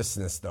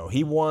righteousness, though,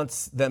 he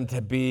wants them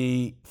to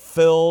be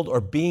filled or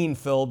being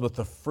filled with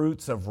the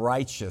fruits of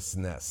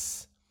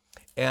righteousness.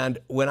 And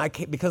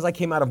because I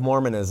came out of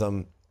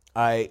Mormonism,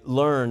 I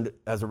learned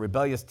as a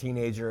rebellious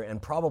teenager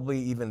and probably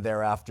even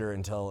thereafter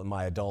until in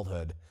my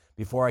adulthood,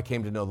 before I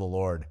came to know the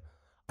Lord,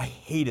 I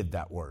hated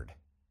that word.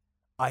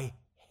 I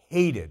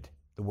hated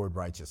the word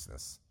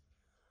righteousness.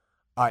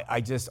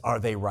 Are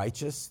they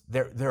righteous?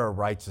 They're a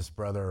righteous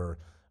brother. Or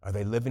are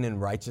they living in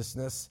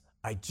righteousness?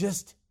 I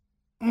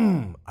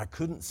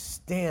couldn't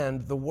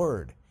stand the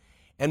word.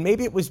 And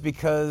maybe it was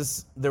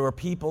because there were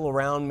people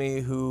around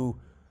me who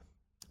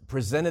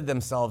presented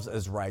themselves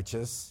as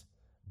righteous,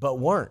 but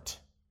weren't.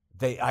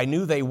 I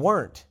knew they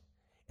weren't.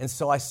 And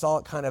so I saw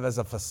it kind of as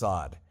a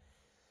facade.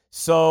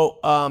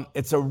 So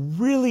it's a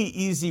really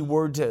easy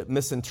word to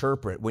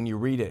misinterpret when you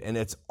read it, and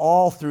it's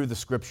all through the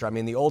Scripture. I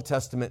mean, the Old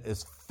Testament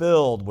is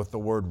filled with the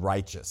word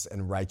righteous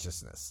and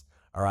righteousness,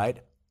 all right?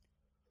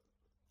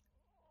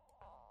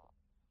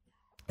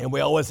 And we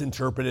always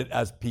interpret it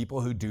as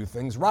people who do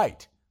things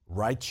right.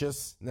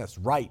 Righteousness,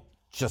 right?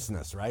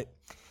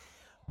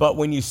 But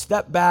when you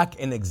step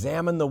back and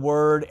examine the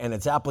word and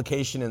its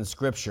application in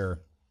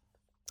Scripture,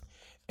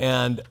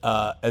 and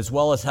as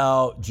well as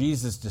how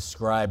Jesus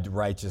described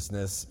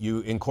righteousness,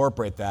 you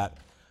incorporate that.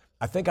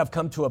 I think I've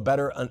come to a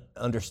better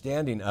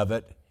understanding of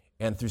it,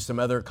 and through some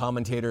other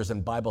commentators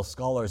and Bible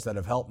scholars that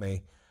have helped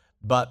me.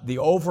 But the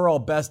overall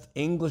best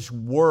English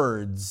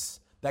words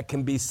that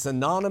can be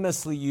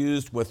synonymously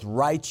used with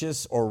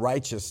righteous or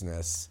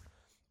righteousness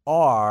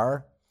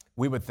are,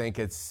 we would think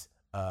it's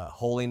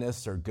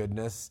holiness or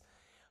goodness,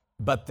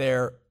 but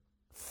they're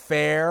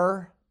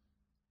fairness,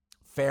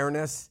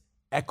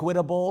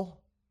 equitable,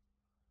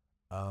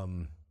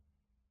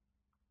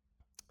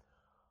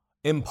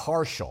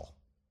 impartial.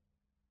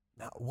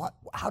 Now,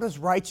 how does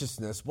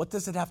righteousness, what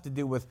does it have to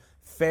do with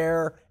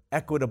fair,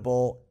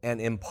 equitable,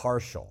 and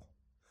impartial?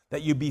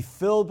 That you be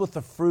filled with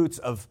the fruits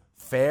of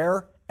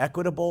fair,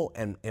 equitable,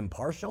 and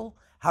impartial?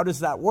 How does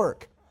that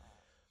work?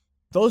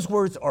 Those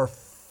words are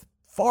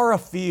far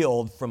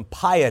afield from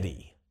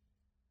piety.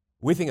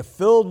 We think of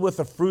filled with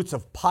the fruits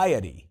of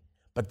piety,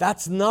 but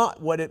that's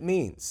not what it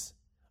means,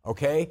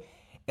 okay?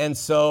 And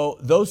so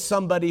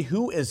somebody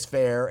who is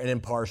fair and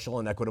impartial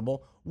and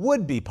equitable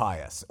would be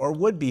pious or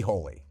would be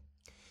holy.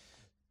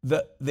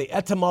 The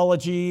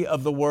etymology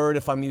of the word,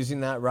 if I'm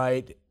using that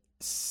right,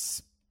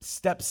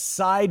 steps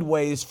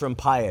sideways from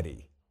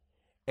piety.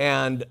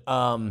 And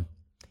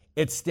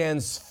it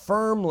stands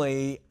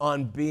firmly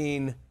on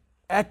being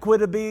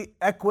equitably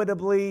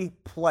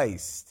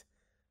placed,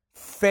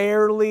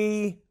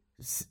 fairly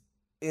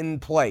in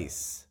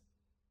place.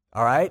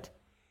 All right?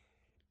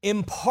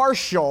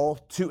 Impartial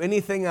to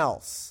anything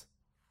else.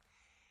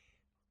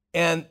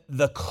 And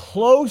the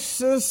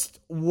closest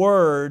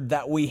word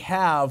that we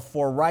have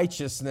for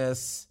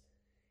righteousness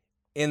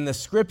in the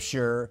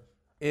Scripture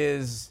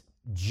is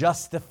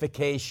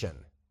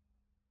justification.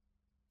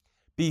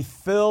 Be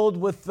filled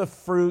with the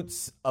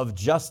fruits of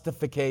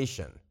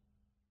justification.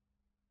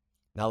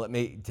 Now let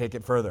me take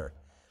it further.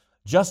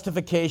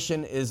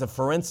 Justification is a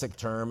forensic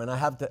term, and I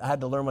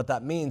had to learn what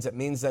that means. It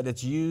means that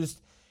it's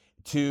used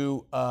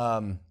to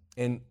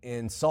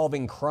in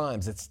solving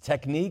crimes. It's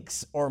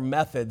techniques or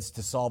methods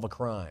to solve a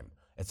crime.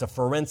 It's a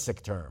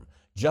forensic term.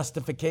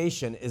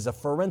 Justification is a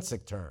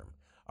forensic term,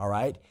 all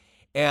right?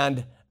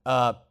 And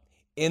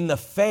in the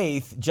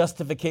faith,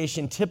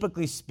 justification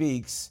typically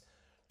speaks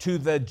to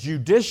the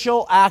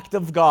judicial act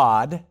of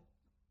God,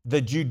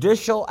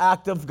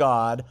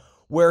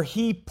 where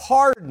He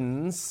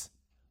pardons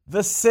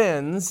the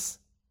sins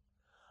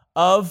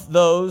of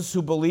those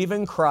who believe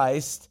in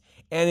Christ,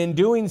 and in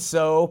doing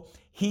so,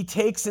 He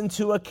takes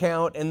into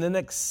account and then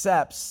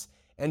accepts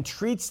and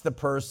treats the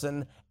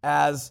person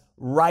as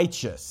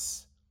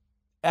righteous,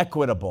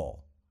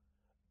 equitable,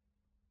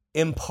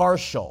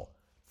 impartial,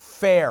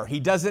 fair. He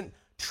doesn't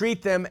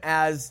treat them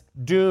as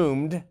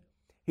doomed.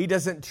 He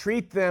doesn't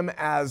treat them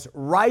as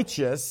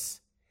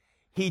righteous.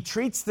 He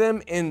treats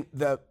them in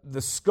the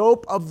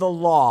scope of the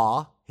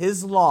law,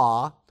 His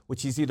law,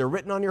 which He's either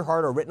written on your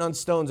heart or written on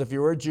stones if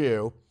you were a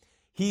Jew.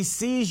 He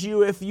sees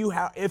you, if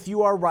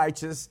you are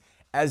righteous,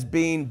 as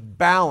being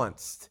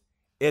balanced.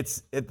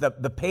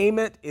 The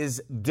payment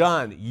is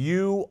done.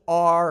 You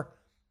are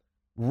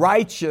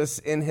righteous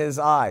in His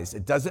eyes.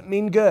 It doesn't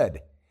mean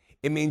good.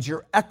 It means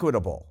you're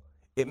equitable.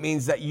 It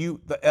means that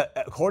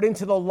according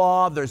to the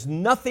law, there's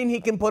nothing he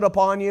can put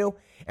upon you,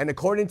 and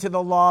according to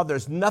the law,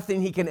 there's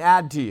nothing he can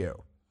add to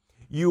you.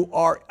 You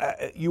are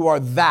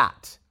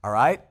that, all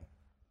right?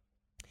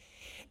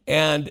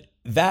 And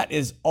that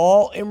is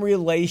all in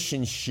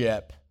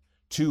relationship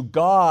to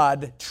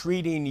God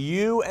treating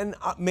you and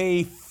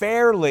me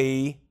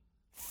fairly,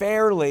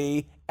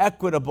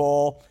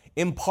 equitable,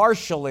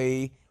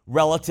 impartially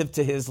relative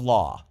to his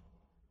law.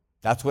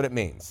 That's what it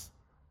means,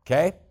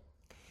 okay?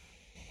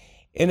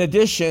 In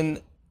addition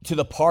to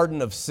the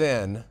pardon of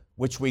sin,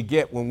 which we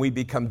get when we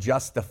become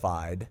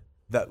justified,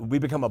 that we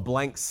become a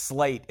blank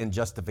slate in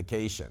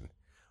justification.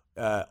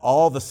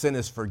 All the sin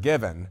is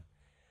forgiven,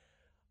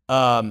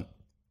 where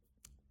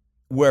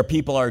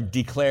people are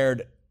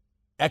declared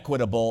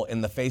equitable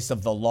in the face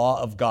of the law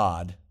of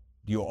God.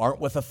 You aren't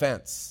with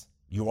offense.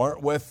 You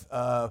aren't with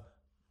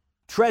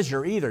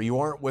treasure either. You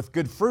aren't with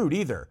good fruit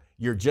either.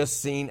 You're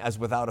just seen as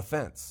without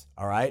offense,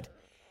 all right?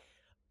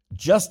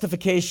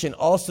 Justification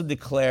also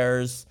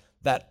declares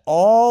that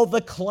all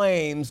the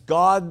claims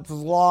God's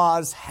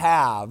laws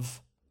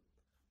have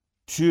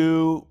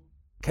to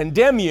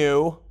condemn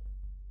you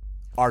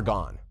are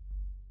gone.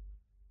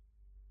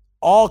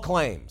 All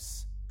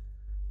claims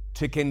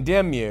to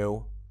condemn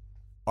you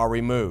are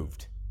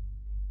removed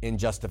in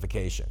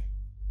justification.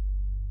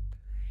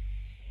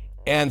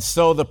 And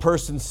so the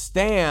person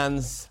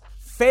stands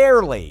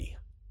fairly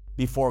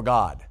before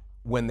God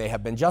when they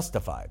have been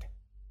justified,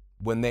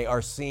 when they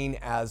are seen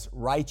as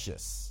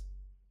righteous.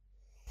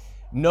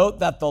 Note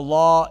that the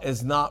law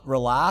is not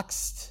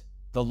relaxed.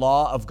 The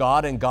law of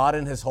God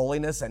in his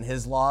holiness and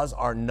his laws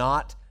are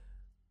not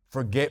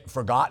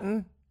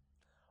forgotten,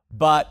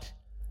 but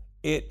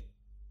it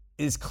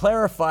is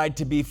clarified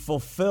to be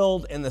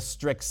fulfilled in the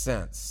strict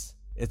sense.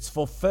 It's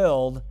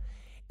fulfilled,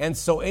 and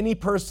so any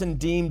person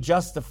deemed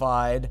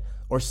justified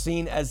or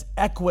seen as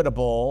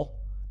equitable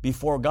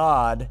before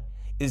God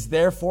is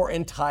therefore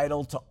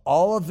entitled to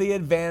all of the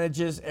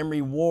advantages and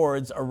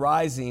rewards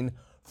arising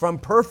from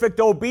perfect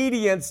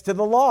obedience to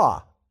the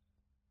law.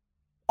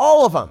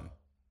 All of them.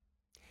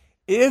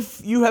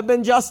 If you have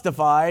been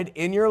justified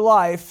in your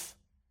life,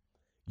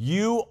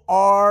 you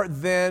are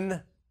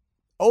then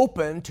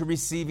open to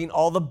receiving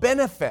all the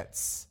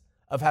benefits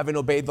of having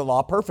obeyed the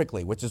law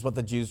perfectly, which is what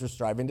the Jews were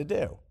striving to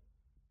do,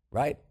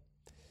 right?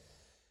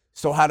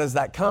 So how does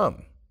that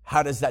come?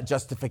 How does that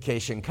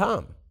justification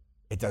come?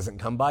 It doesn't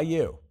come by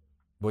you,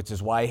 which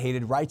is why I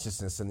hated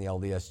righteousness in the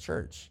LDS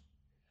church.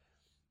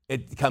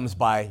 It comes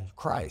by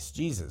Christ,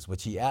 Jesus,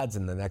 which he adds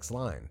in the next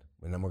line,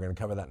 and then we're going to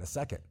cover that in a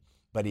second.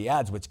 But he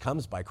adds, which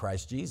comes by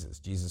Christ Jesus,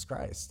 Jesus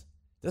Christ.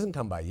 It doesn't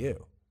come by you.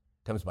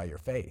 It comes by your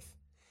faith.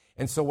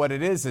 And so what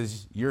it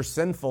is you're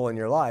sinful in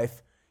your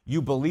life.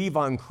 You believe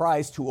on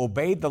Christ who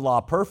obeyed the law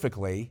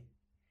perfectly,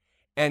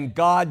 and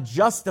God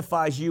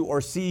justifies you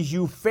or sees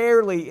you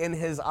fairly in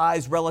his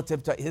eyes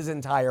relative to his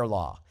entire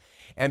law.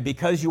 And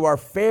because you are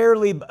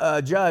fairly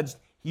judged,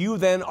 you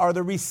then are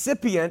the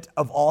recipient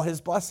of all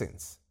his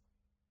blessings.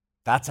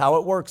 That's how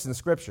it works in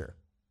Scripture.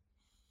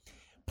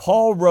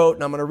 Paul wrote,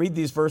 and I'm going to read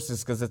these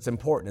verses because it's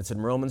important. It's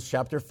in Romans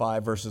chapter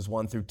 5, verses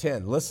 1 through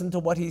 10. Listen to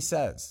what he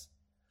says.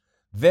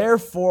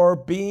 Therefore,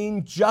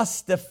 being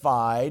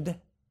justified,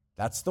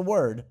 that's the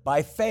word,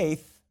 by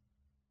faith,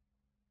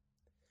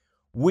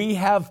 we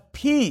have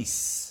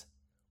peace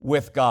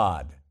with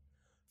God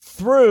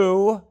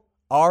through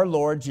our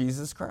Lord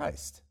Jesus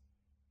Christ.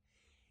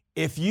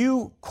 If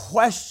you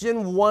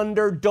question,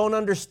 wonder, don't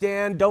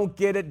understand, don't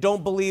get it,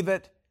 don't believe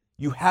it,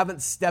 you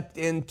haven't stepped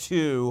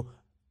into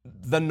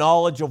the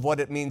knowledge of what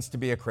it means to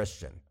be a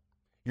Christian.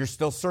 You're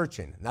still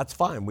searching, and that's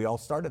fine. We all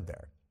started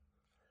there.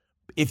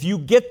 If you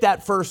get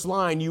that first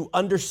line, you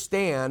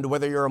understand,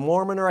 whether you're a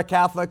Mormon or a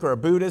Catholic or a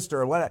Buddhist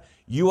or whatever,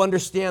 you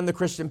understand the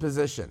Christian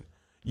position.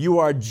 You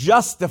are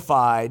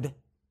justified,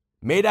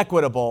 made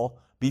equitable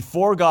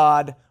before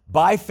God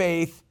by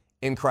faith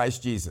in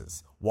Christ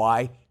Jesus.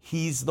 Why?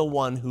 He's the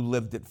one who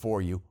lived it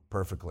for you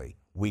perfectly.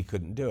 We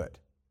couldn't do it.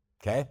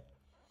 Okay?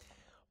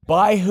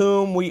 By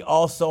whom we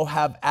also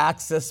have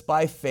access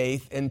by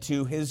faith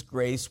into his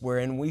grace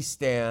wherein we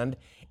stand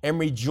and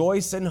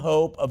rejoice in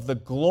hope of the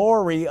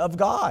glory of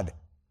God.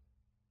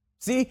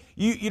 See,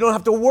 you don't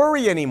have to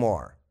worry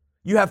anymore.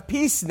 You have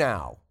peace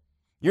now.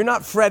 You're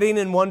not fretting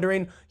and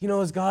wondering,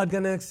 is God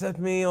going to accept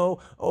me?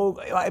 Oh,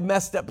 I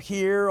messed up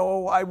here.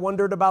 Oh, I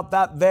wondered about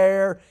that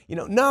there.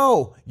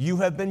 No, you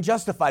have been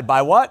justified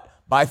by what?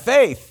 By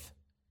faith.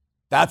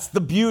 That's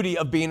the beauty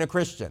of being a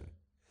Christian.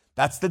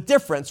 That's the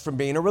difference from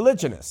being a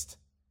religionist,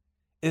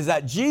 is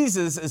that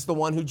Jesus is the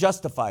one who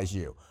justifies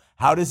you.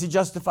 How does he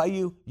justify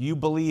you? You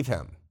believe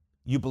him.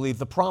 You believe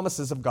the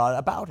promises of God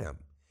about him.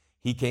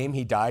 He came,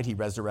 he died, he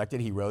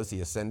resurrected, he rose,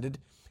 he ascended.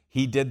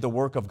 He did the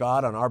work of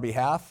God on our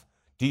behalf.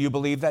 Do you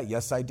believe that?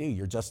 Yes, I do.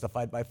 You're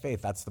justified by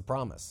faith. That's the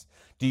promise.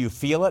 Do you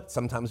feel it?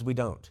 Sometimes we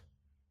don't.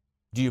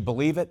 Do you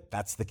believe it?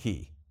 That's the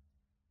key.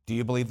 Do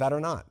you believe that or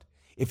not?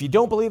 If you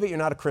don't believe it, you're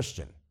not a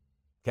Christian.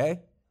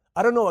 Okay?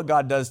 I don't know what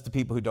God does to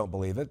people who don't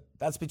believe it.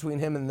 That's between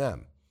him and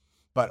them.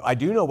 But I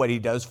do know what he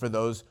does for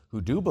those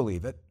who do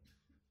believe it.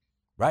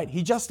 Right?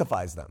 He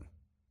justifies them.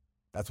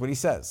 That's what he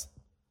says.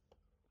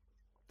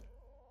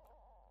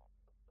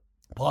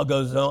 Paul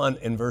goes on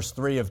in verse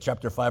 3 of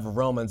chapter 5 of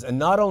Romans, and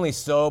not only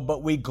so,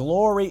 but we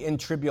glory in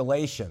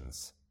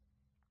tribulations,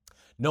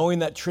 knowing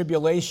that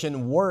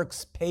tribulation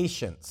works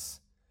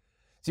patience.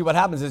 See, what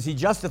happens is he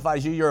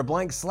justifies you. You're a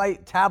blank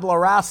slate, tabula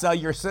rasa.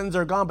 Your sins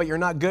are gone, but you're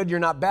not good, you're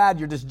not bad,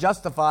 you're just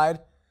justified.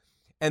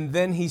 And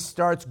then he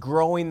starts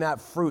growing that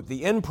fruit,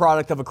 the end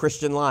product of a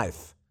Christian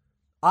life.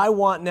 I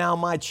want now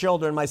my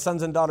children, my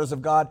sons and daughters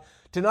of God,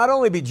 to not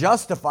only be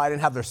justified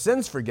and have their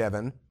sins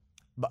forgiven,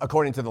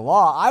 according to the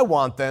law, I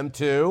want them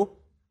to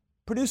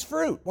produce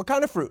fruit. What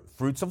kind of fruit?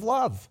 Fruits of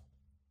love.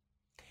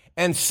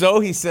 And so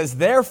he says,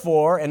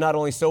 therefore, and not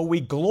only so, we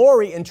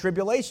glory in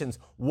tribulations.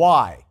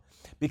 Why?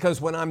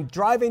 Because when I'm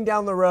driving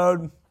down the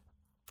road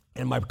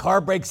and my car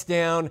breaks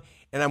down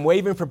and I'm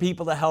waving for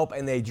people to help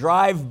and they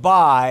drive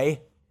by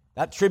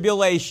that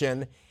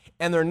tribulation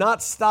and they're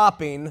not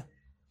stopping,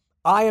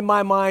 I, in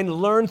my mind,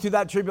 learn through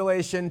that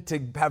tribulation to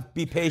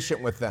be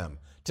patient with them,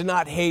 to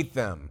not hate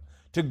them,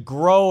 to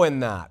grow in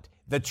that.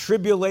 The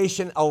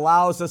tribulation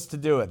allows us to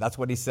do it. That's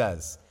what he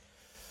says.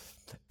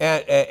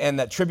 And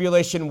that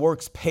tribulation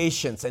works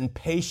patience, and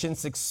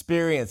patience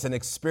experience, and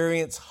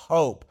experience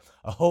hope.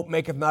 A hope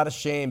maketh not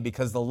ashamed,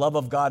 because the love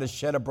of God is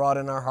shed abroad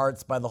in our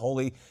hearts by the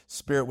Holy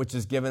Spirit, which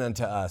is given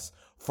unto us.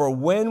 For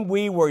when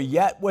we were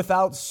yet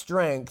without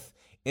strength,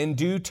 in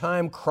due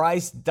time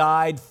Christ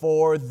died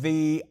for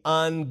the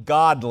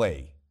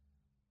ungodly.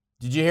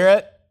 Did you hear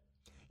it?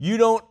 You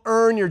don't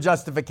earn your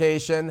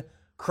justification.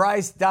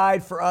 Christ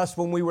died for us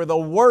when we were the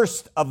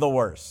worst of the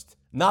worst,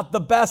 not the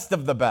best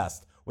of the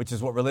best, which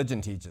is what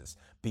religion teaches.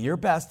 Be your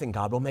best and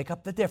God will make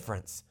up the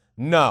difference.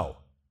 No.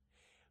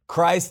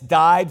 Christ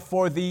died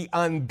for the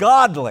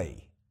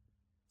ungodly,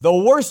 the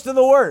worst of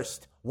the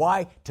worst.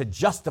 Why? To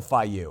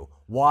justify you.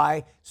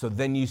 Why? So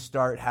then you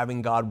start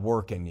having God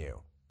work in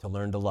you to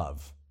learn to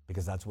love,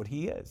 because that's what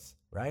he is,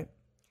 right?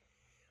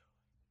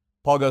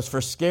 Paul goes,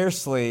 for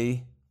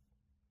scarcely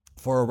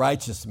for a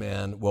righteous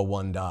man will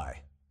one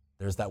die.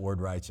 There's that word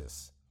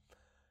righteous.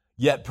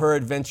 Yet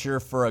peradventure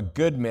for a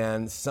good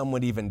man, some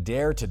would even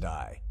dare to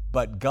die.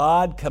 But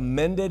God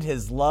commended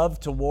his love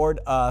toward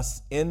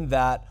us in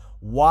that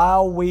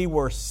while we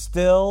were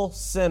still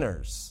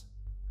sinners,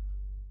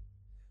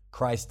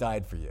 Christ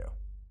died for you.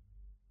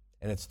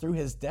 And it's through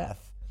his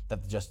death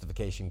that the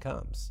justification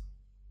comes.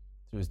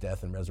 Through his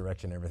death and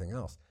resurrection and everything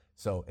else.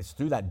 So it's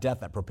through that death,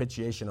 that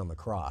propitiation on the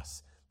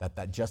cross,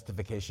 that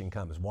justification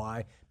comes.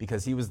 Why?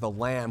 Because he was the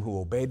lamb who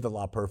obeyed the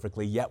law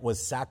perfectly, yet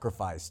was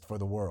sacrificed for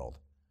the world.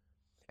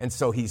 And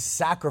so he's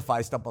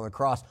sacrificed up on the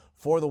cross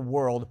for the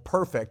world,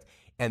 perfect,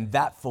 and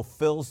that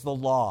fulfills the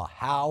law.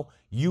 How?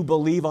 You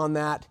believe on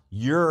that,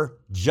 you're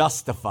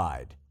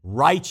justified,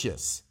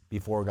 righteous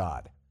before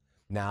God.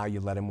 Now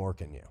you let him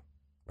work in you,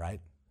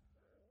 right?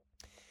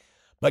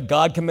 But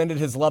God commended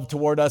his love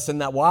toward us in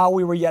that while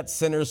we were yet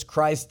sinners,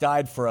 Christ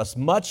died for us.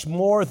 Much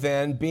more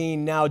than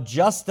being now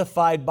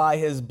justified by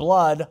his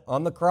blood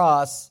on the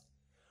cross,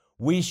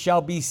 we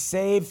shall be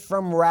saved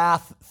from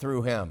wrath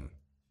through him.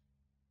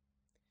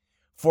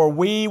 For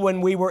we, when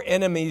we were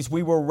enemies,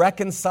 we were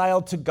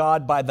reconciled to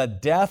God by the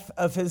death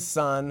of his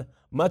Son.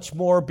 Much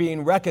more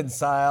being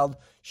reconciled,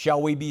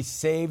 shall we be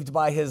saved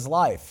by his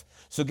life.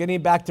 So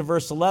getting back to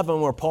verse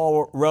 11 where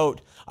Paul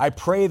wrote, I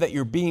pray that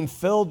you're being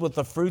filled with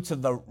the fruits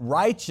of the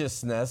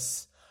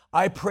righteousness.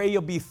 I pray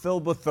you'll be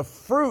filled with the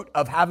fruit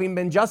of having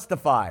been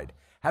justified,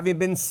 having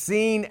been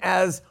seen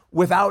as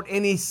without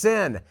any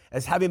sin,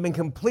 as having been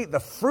complete, the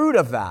fruit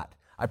of that.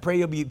 I pray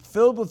you'll be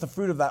filled with the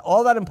fruit of that.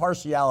 All that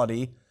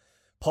impartiality,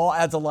 Paul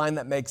adds a line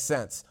that makes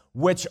sense,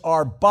 which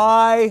are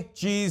by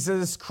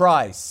Jesus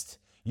Christ.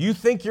 You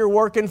think you're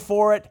working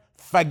for it?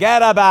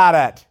 Forget about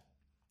it.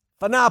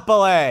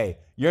 Phenopole.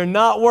 You're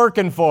not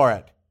working for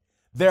it.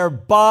 They're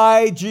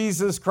by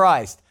Jesus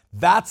Christ.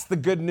 That's the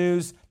good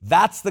news.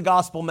 That's the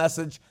gospel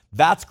message.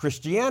 That's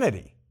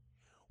Christianity.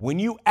 When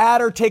you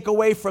add or take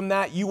away from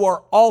that, you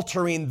are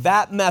altering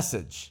that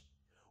message,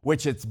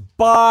 which it's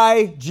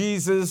by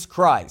Jesus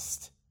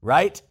Christ,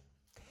 right?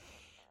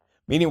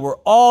 Meaning we're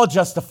all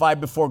justified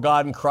before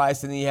God in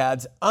Christ, and he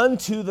adds,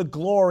 unto the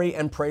glory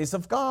and praise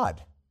of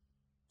God.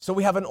 So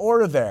we have an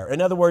order there. In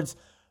other words,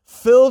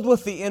 filled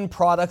with the end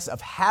products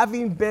of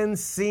having been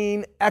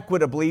seen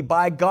equitably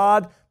by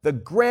God, the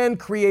grand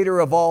creator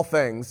of all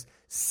things,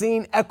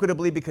 seen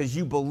equitably because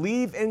you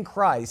believe in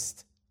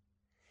Christ.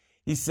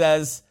 He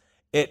says,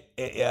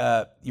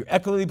 you're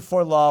equitably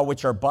before law,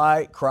 which are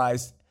by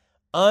Christ,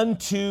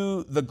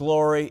 unto the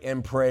glory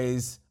and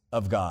praise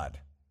of God.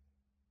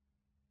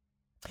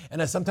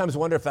 And I sometimes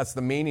wonder if that's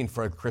the meaning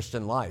for a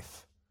Christian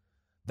life,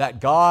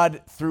 that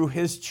God, through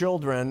his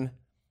children,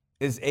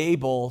 is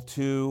able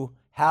to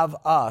have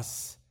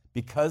us,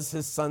 because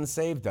his Son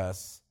saved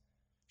us,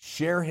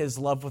 share his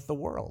love with the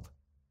world.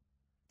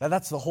 Now,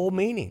 that's the whole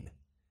meaning.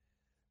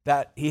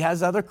 that he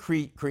has other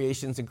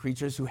creations and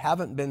creatures who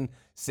haven't been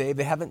saved,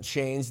 they haven't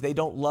changed, they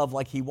don't love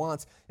like he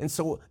wants. And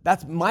so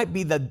that might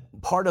be the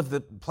part of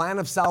the plan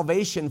of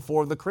salvation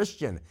for the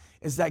Christian,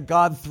 is that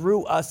God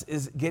through us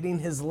is getting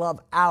his love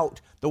out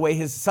the way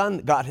his son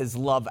got his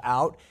love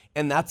out.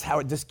 And that's how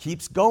it just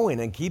keeps going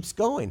and keeps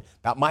going.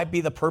 That might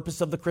be the purpose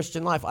of the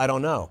Christian life. I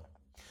don't know.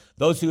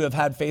 Those who have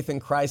had faith in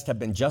Christ have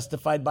been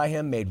justified by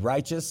him, made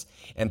righteous.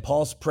 And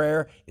Paul's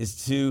prayer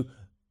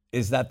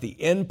is that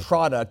the end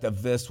product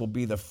of this will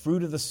be the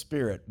fruit of the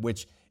Spirit,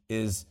 which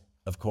is,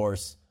 of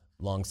course,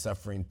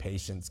 long-suffering,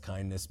 patience,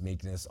 kindness,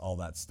 meekness, all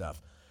that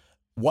stuff.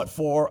 What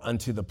for?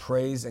 Unto the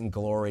praise and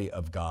glory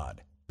of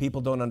God. People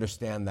don't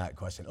understand that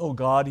question. Oh,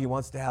 God, he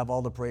wants to have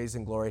all the praise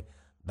and glory.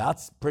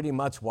 That's pretty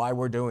much why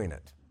we're doing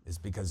it, is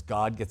because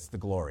God gets the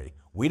glory.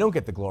 We don't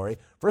get the glory.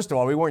 First of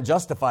all, we weren't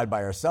justified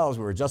by ourselves.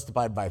 We were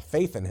justified by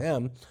faith in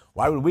him.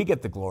 Why would we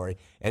get the glory?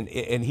 And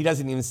he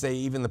doesn't even say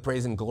even the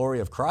praise and glory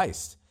of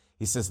Christ.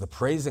 He says the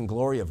praise and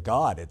glory of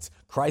God. It's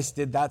Christ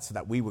did that so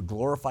that we would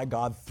glorify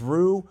God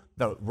through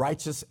the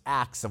righteous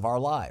acts of our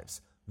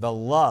lives, the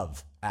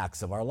love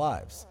acts of our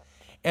lives.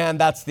 And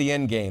that's the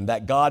end game,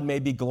 that God may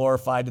be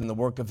glorified in the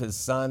work of his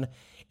Son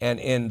and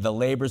in the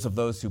labors of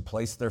those who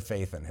place their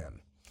faith in him.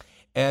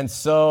 And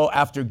so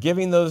after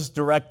giving those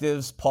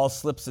directives, Paul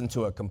slips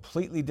into a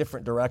completely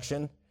different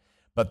direction.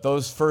 But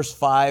those first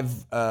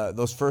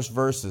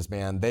verses,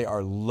 man, they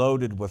are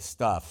loaded with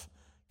stuff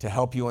to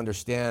help you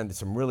understand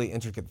some really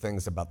intricate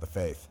things about the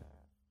faith.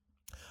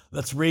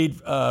 Let's read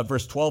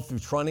verse 12 through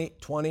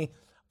 20.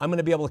 I'm going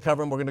to be able to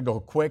cover them. We're going to go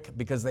quick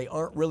because they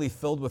aren't really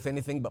filled with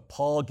anything but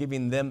Paul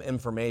giving them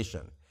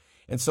information.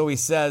 And so he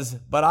says,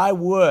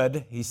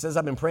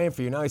 I've been praying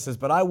for you now. He says,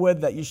 but I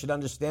would that you should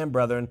understand,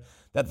 brethren,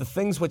 that the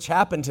things which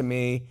happened to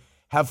me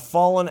have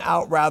fallen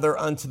out rather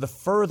unto the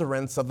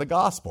furtherance of the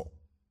gospel,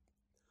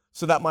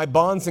 so that my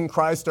bonds in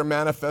Christ are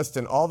manifest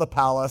in all the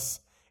palace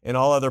and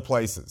all other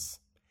places.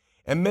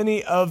 And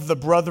many of the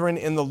brethren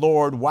in the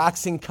Lord,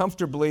 waxing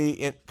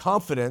confident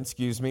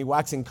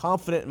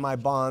in my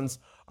bonds,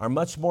 are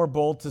much more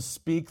bold to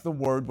speak the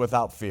word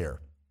without fear.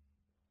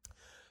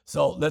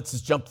 So let's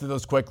just jump through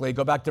those quickly.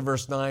 Go back to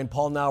verse 9.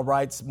 Paul now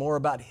writes more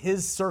about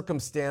his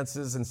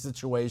circumstances and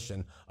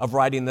situation of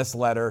writing this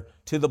letter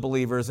to the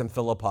believers in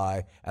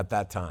Philippi at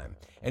that time.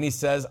 And he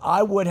says,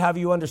 I would have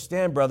you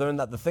understand, brethren,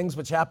 that the things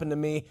which happened to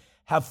me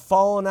have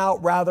fallen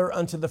out rather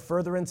unto the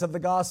furtherance of the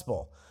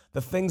gospel.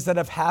 The things that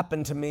have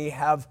happened to me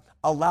have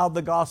allowed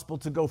the gospel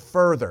to go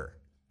further.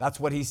 That's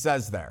what he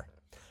says there.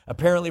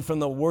 Apparently, from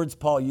the words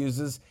Paul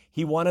uses,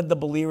 he wanted the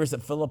believers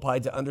at Philippi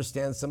to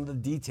understand some of the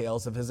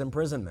details of his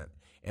imprisonment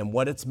and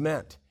what it's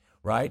meant,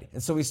 right?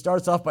 And so he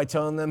starts off by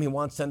telling them he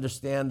wants to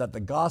understand that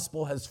the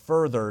gospel has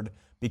furthered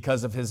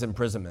because of his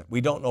imprisonment.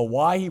 We don't know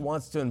why he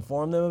wants to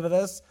inform them of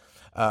this.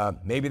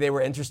 Maybe they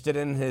were interested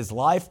in his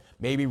life.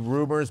 Maybe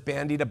rumors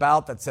bandied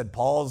about that said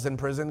Paul's in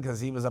prison because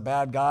he was a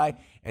bad guy.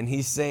 And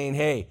he's saying,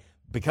 hey,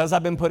 because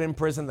I've been put in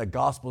prison, the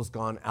gospel's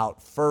gone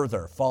out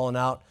further, fallen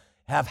out,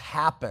 have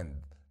happened.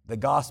 The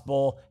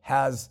gospel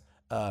has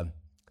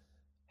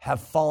have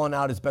fallen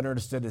out is better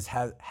understood as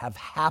have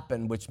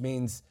happened, which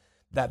means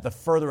that the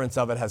furtherance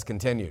of it has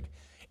continued.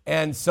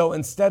 And so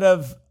instead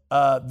of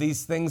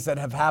these things that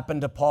have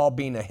happened to Paul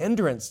being a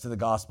hindrance to the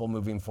gospel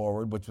moving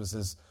forward, which was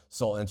his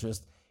sole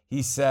interest,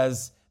 he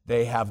says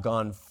they have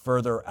gone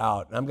further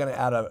out. And I'm going to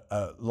add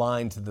a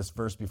line to this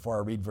verse before I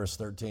read verse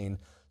 13.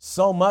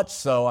 So much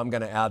so, I'm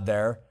going to add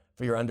there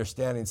for your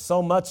understanding,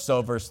 so much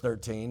so, verse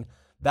 13,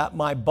 that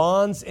my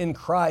bonds in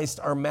Christ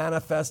are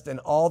manifest in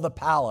all the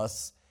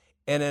palace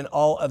and in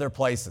all other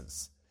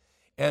places.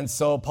 And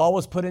so Paul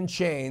was put in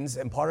chains,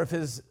 and part of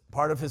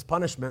his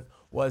punishment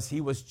was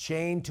he was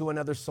chained to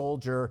another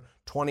soldier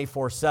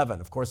 24/7.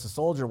 Of course, the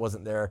soldier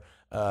wasn't there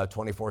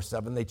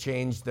 24/7. They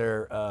changed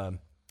their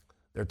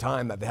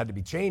time that they had to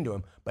be chained to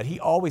him, but he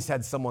always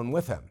had someone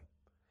with him,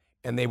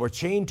 and they were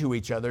chained to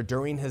each other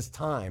during his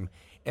time.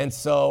 And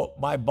so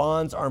my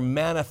bonds are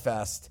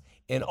manifest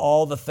in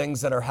all the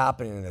things that are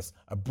happening in this.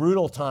 A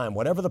brutal time,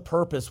 whatever the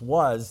purpose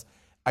was,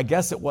 I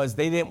guess it was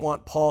they didn't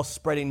want Paul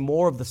spreading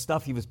more of the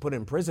stuff he was put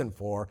in prison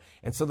for,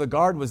 and so the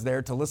guard was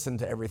there to listen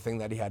to everything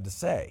that he had to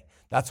say.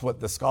 That's what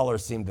the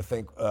scholars seem to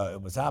think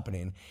was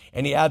happening.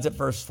 And he adds at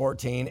verse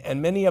 14,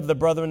 and many of the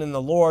brethren in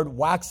the Lord,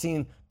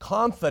 waxing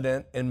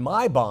confident in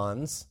my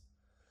bonds,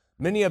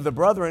 many of the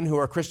brethren who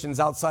are Christians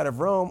outside of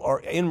Rome or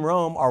in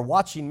Rome are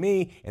watching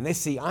me, and they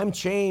see I'm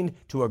chained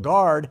to a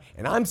guard,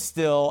 and I'm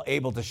still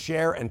able to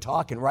share and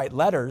talk and write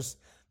letters.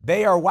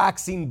 They are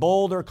waxing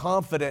bold or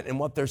confident in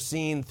what they're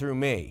seeing through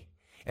me.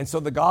 And so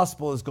the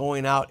gospel is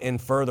going out in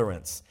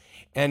furtherance.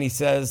 And he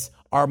says,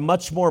 are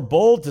much more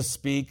bold to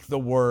speak the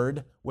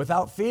word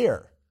without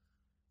fear.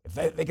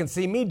 If they can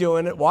see me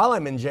doing it while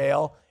I'm in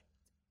jail,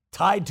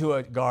 tied to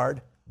a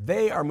guard,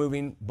 they are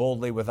moving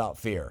boldly without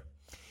fear.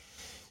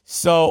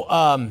 So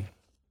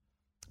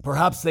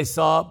perhaps they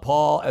saw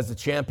Paul as a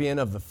champion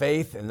of the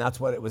faith, and that's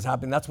what it was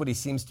happening. That's what he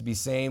seems to be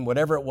saying.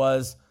 Whatever it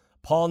was,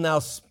 Paul now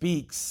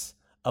speaks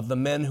of the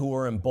men who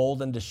were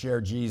emboldened to share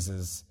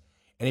Jesus.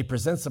 And he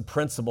presents a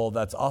principle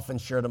that's often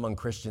shared among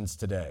Christians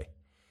today.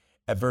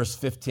 At verse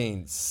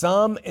 15,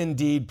 some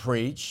indeed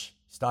preach,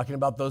 he's talking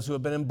about those who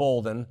have been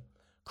emboldened,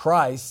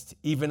 Christ,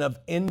 even of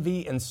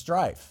envy and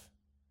strife,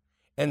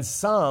 and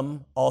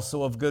some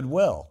also of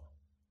goodwill.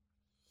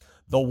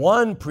 The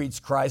one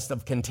preached Christ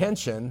of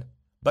contention,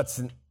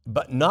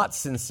 but not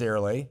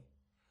sincerely,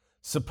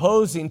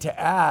 supposing to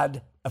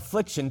add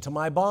affliction to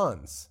my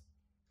bonds.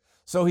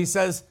 So he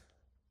says,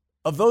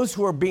 of those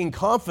who are being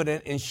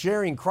confident in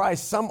sharing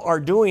Christ, some are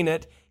doing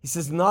it, he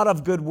says, not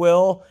of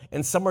goodwill,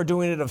 and some are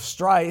doing it of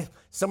strife,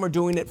 some are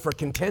doing it for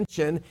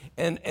contention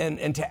and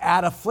to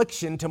add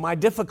affliction to my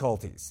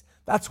difficulties.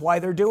 That's why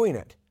they're doing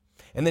it.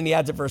 And then he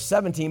adds at verse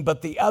 17,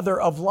 but the other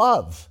of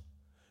love,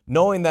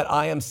 knowing that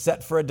I am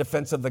set for a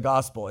defense of the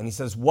gospel. And he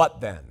says,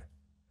 what then?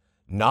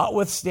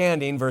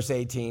 Notwithstanding, verse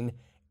 18,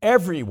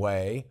 every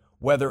way,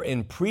 whether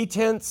in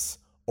pretense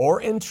or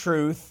in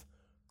truth,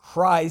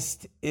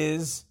 Christ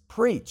is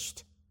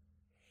preached.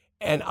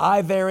 And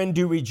I therein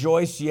do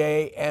rejoice,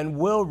 yea, and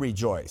will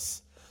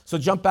rejoice. So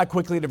jump back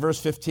quickly to verse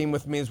 15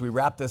 with me as we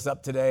wrap this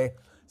up today.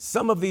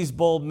 Some of these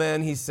bold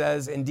men, he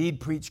says,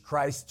 indeed preach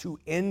Christ to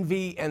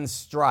envy and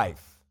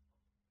strife.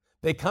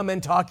 They come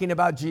in talking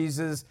about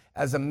Jesus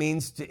as a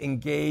means to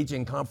engage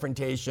in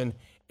confrontation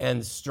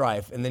and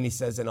strife. And then he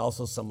says, and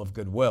also some of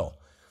goodwill.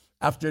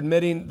 After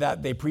admitting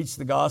that they preach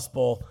the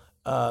gospel,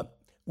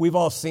 we've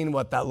all seen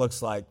what that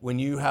looks like when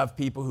you have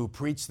people who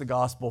preach the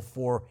gospel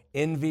for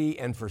envy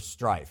and for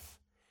strife.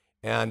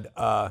 And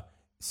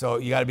so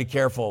you got to be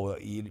careful.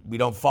 We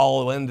don't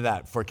follow into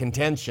that for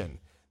contention,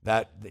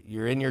 that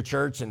you're in your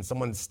church and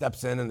someone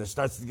steps in and there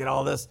starts to get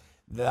all this.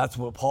 That's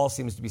what Paul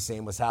seems to be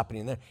saying was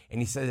happening there. And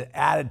he says it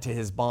added to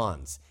his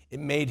bonds. It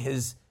made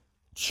his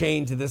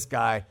chain to this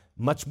guy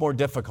much more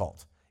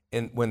difficult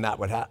when that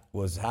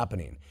was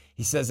happening.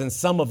 He says, in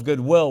some of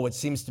goodwill, which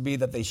seems to be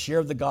that they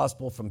shared the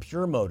gospel from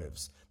pure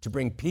motives to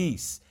bring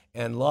peace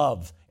and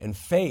love and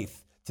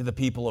faith to the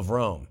people of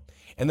Rome.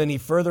 And then he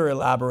further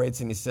elaborates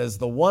and he says,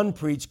 the one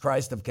preached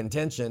Christ of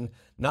contention,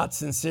 not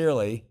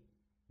sincerely,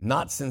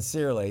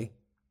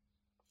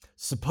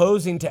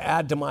 supposing to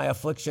add to my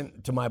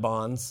affliction, to my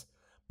bonds,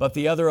 but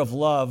the other of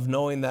love,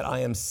 knowing that I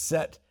am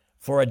set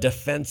for a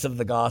defense of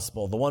the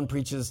gospel. The one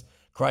preaches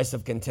Christ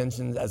of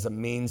contention as a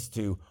means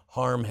to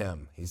harm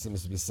him, he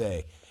seems to be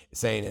saying.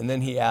 And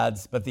then he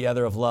adds, but the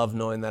other of love,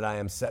 knowing that I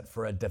am set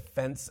for a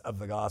defense of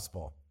the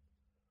gospel.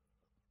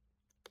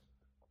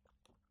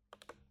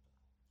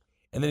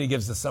 And then he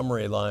gives the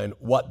summary line,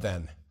 what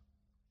then?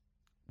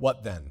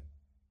 What then?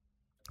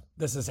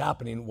 This is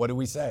happening, what do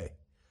we say?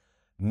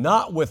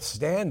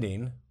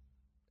 Notwithstanding,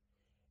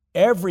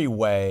 every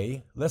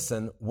way,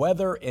 listen,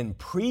 whether in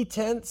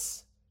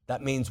pretense,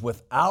 that means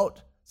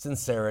without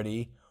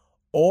sincerity,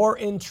 or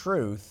in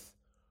truth,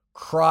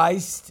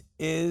 Christ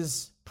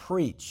is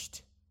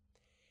preached.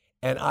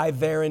 And I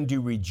therein do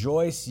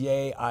rejoice,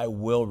 yea, I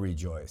will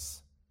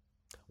rejoice.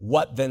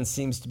 What then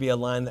seems to be a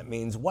line that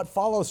means, what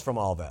follows from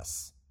all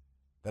this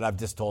that I've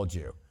just told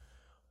you?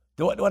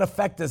 What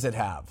effect does it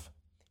have?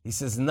 He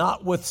says,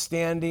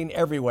 notwithstanding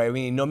every way,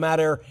 meaning no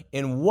matter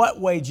in what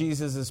way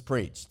Jesus is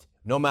preached,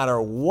 no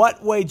matter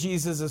what way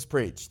Jesus is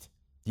preached.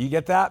 Do you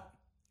get that?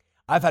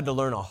 I've had to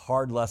learn a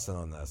hard lesson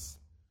on this.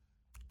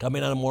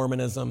 Coming out of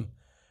Mormonism,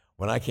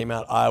 when I came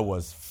out, I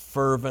was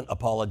fervent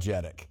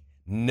apologetic.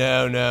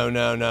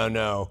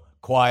 No.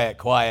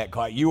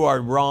 Quiet. You are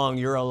wrong.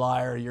 You're a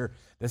liar.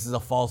 This is a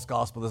false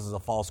gospel. This is a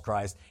false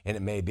Christ. And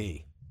it may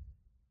be.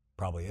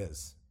 Probably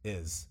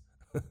is.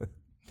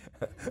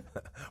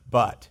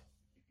 But,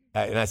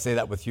 and I say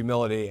that with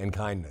humility and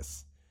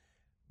kindness,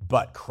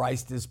 but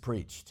Christ is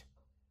preached.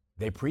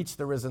 They preach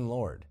the risen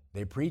Lord.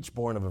 They preach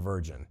born of a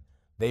virgin.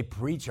 They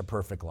preach a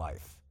perfect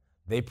life.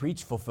 They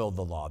preach fulfilled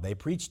the law. They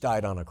preach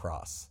died on a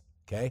cross.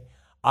 Okay?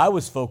 I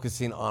was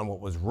focusing on what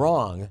was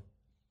wrong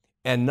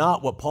and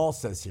not what Paul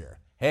says here.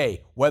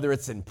 Hey, whether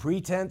it's in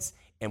pretense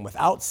and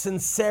without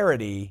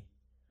sincerity,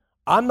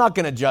 I'm not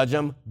going to judge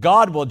them.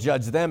 God will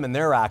judge them and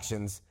their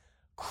actions.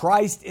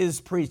 Christ is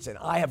preached. And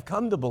I have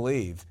come to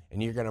believe,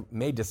 and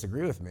may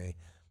disagree with me,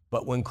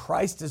 but when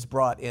Christ is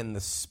brought in,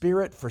 the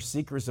Spirit for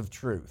seekers of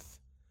truth,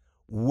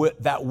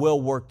 that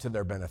will work to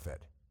their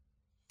benefit.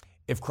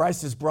 If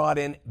Christ is brought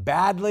in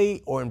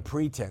badly or in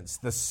pretense,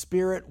 the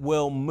Spirit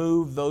will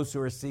move those who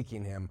are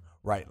seeking him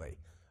rightly.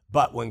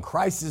 But when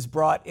Christ is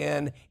brought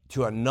in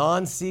to a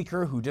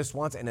non-seeker who just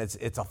wants, and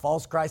it's a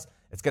false Christ,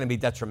 it's going to be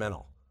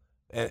detrimental.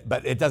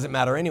 But it doesn't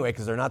matter anyway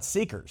because they're not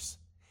seekers.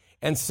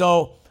 And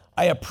so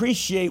I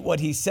appreciate what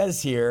he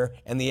says here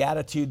and the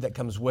attitude that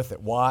comes with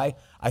it. Why?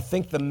 I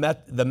think the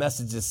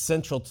message is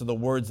central to the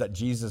words that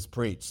Jesus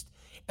preached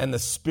and the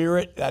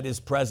Spirit that is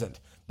present,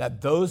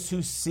 that those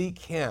who seek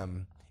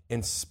him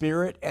in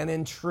spirit and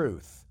in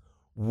truth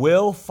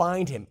will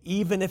find him,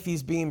 even if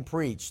he's being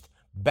preached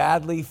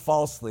badly,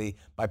 falsely,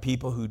 by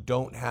people who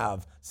don't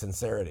have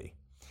sincerity.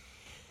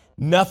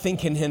 Nothing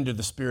can hinder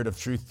the spirit of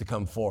truth to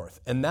come forth.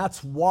 And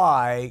that's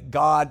why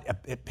God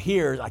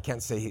appears, I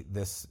can't say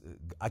this,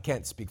 I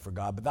can't speak for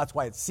God, but that's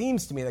why it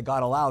seems to me that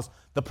God allows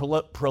the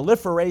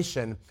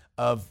proliferation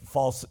of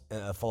false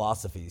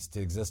philosophies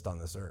to exist on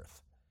this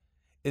earth.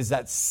 Is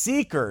that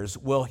seekers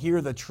will hear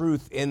the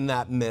truth in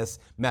that mess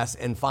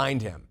and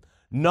find him.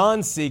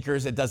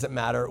 Non-seekers, it doesn't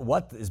matter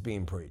what is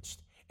being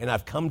preached. And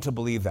I've come to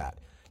believe that.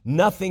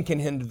 Nothing can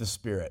hinder the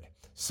Spirit.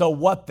 So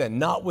what then?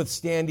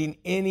 Notwithstanding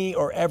any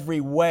or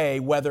every way,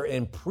 whether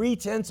in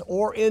pretense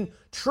or in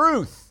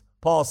truth,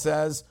 Paul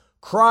says,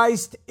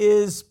 Christ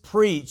is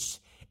preached,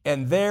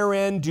 and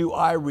therein do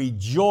I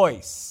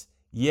rejoice,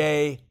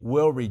 yea,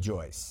 will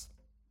rejoice.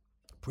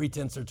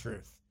 Pretense or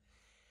truth.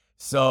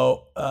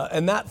 So,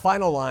 and that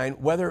final line,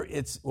 whether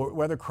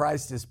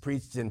Christ is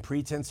preached in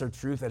pretense or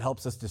truth, it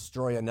helps us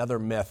destroy another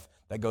myth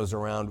that goes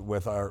around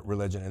with our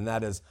religion, and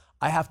that is,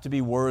 I have to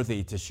be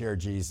worthy to share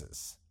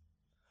Jesus.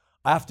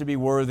 I have to be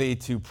worthy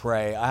to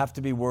pray. I have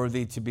to be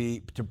worthy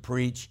to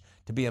preach,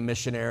 to be a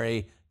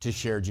missionary, to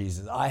share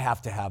Jesus. I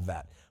have to have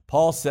that.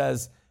 Paul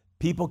says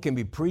people can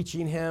be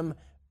preaching him,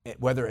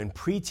 whether in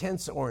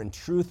pretense or in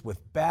truth,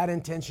 with bad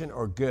intention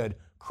or good.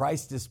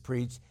 Christ is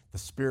preached. The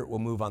Spirit will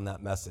move on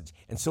that message.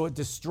 And so it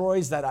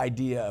destroys that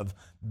idea of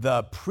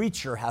the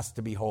preacher has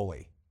to be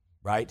holy,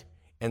 right?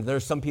 And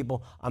there's some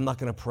people, I'm not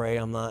going to pray.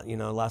 I'm not,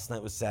 last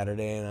night was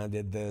Saturday and I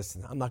did this,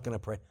 and I'm not going to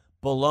pray.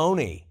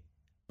 Baloney.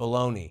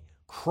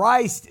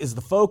 Christ is the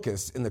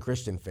focus in the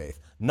Christian faith,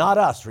 not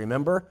us,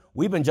 remember?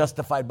 We've been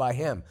justified by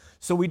him.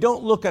 So we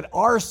don't look at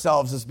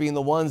ourselves as being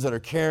the ones that are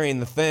carrying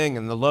the thing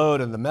and the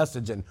load and the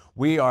message, and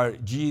we are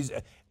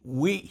Jesus.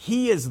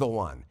 He is the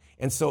one.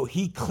 And so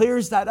he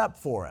clears that up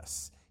for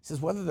us. He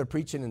says whether they're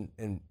preaching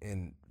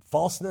in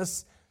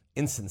falseness,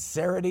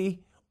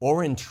 insincerity,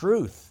 or in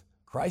truth,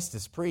 Christ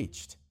is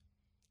preached.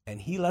 And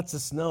he lets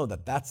us know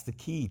that that's the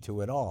key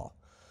to it all.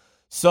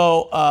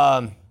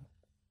 So,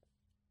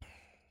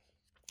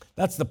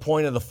 that's the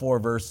point of the 4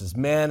 verses.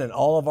 Man, in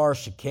all of our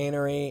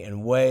chicanery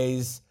and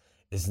ways,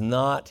 is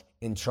not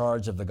in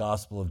charge of the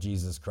gospel of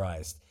Jesus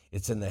Christ.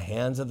 It's in the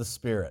hands of the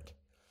Spirit.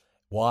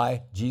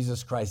 Why?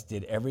 Jesus Christ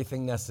did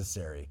everything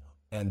necessary,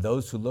 and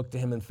those who look to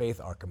him in faith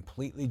are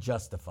completely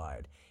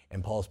justified.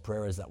 And Paul's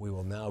prayer is that we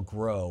will now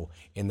grow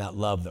in that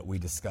love that we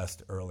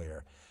discussed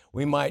earlier.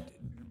 We might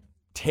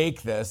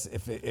take this,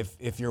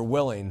 if you're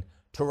willing,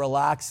 to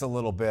relax a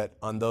little bit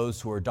on those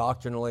who are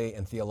doctrinally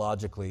and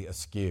theologically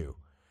askew.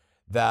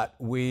 That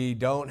we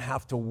don't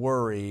have to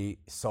worry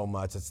so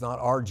much. It's not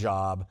our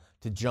job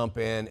to jump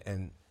in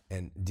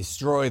and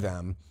destroy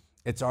them.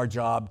 It's our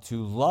job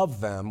to love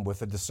them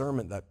with the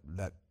discernment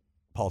that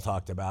Paul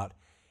talked about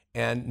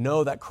and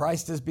know that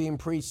Christ is being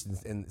preached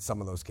in some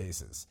of those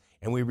cases.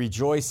 And we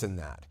rejoice in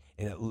that.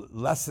 And it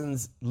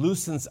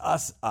loosens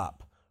us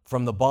up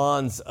from the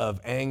bonds of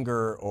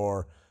anger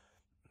or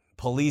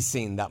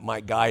policing that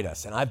might guide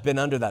us. And I've been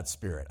under that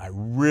spirit. I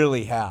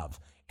really have.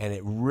 And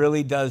it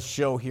really does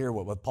show here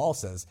what Paul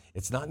says.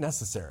 It's not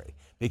necessary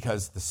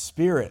because the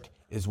Spirit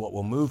is what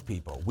will move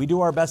people. We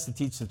do our best to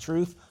teach the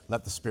truth.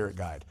 Let the Spirit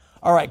guide.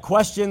 All right,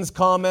 questions,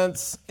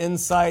 comments,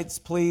 insights,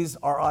 please.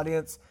 Our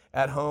audience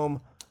at home,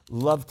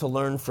 love to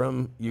learn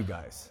from you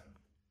guys.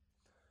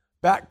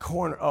 Back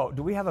corner. Oh,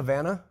 do we have a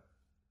Vanna?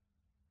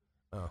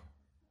 Oh.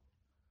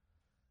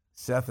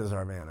 Seth is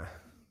our Vanna.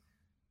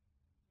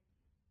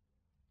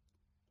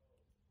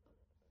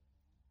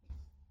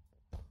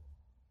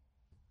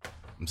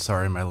 I'm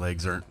sorry, my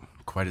legs aren't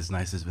quite as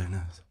nice as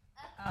Vanna's.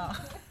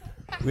 Oh.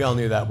 We all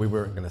knew that. We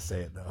weren't going to say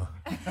it, though.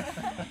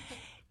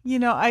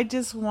 I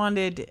just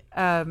wanted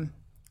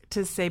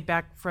to say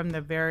back from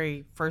the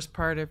very first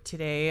part of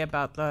today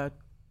about the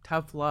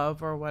tough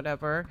love or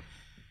whatever.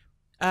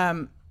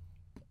 I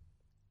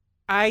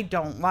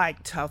don't like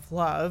tough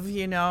love,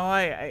 and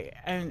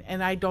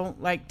I don't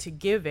like to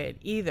give it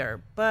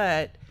either,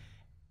 but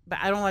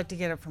I don't like to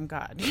get it from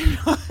God,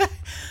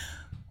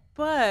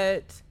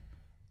 But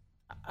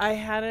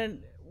I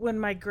when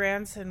my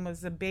grandson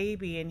was a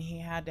baby and he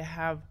had to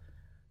have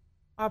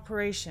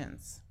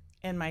operations,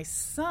 and my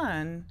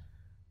son,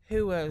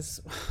 who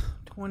was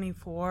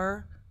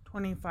 24,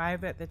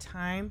 25 at the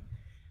time,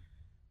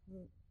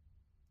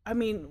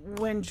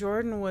 when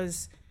Jordan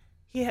was,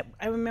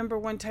 I remember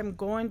one time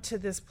going to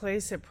this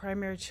place at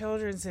Primary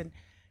Children's and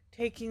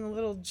taking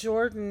little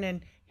Jordan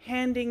and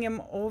handing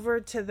him over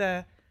to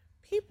the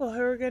people who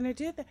were going to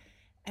do that.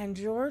 And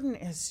Jordan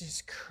is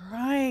just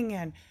crying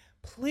and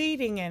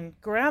pleading, and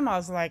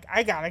Grandma's like,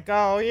 I gotta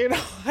go,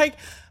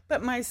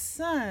 but my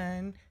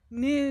son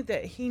knew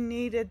that he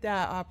needed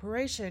that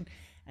operation,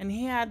 and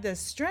he had the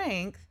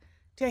strength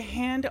to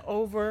hand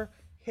over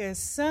his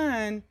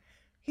son.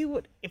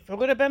 If it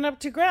would have been up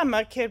to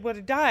Grandma, kid would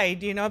have died,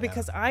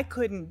 because I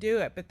couldn't do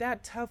it. But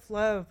that tough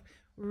love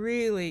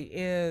really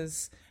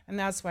is, and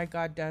that's why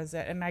God does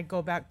it. And I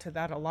go back to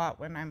that a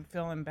lot when I'm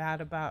feeling bad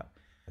about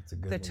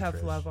the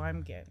tough love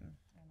I'm getting.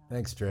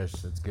 Thanks,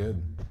 Trish. That's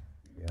good.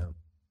 Yeah.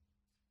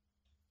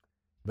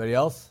 Anybody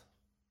else?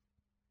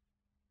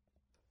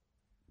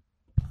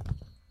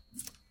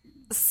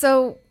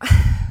 So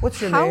What's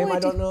your How name? would I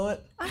don't you- know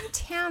it. I'm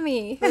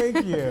Tammy.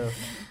 Thank you.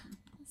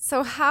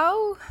 So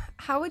how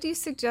would you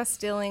suggest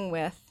dealing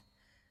with,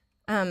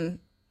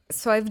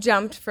 so I've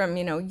jumped from,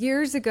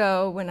 years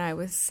ago when I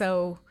was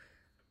so,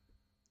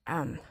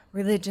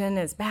 religion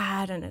is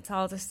bad and it's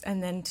all this,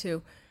 and then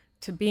to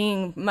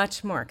being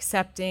much more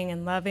accepting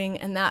and loving,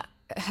 and that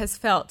has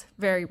felt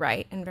very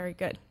right and very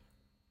good.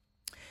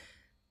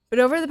 But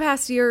over the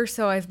past year or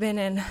so, I've been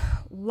in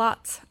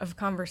lots of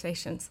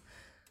conversations,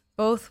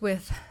 both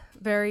with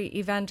very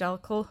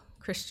evangelical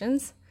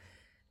Christians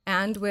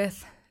and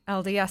with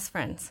LDS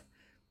friends,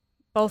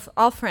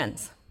 all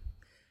friends.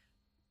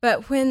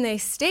 But when they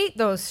state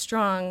those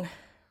strong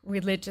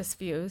religious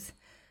views,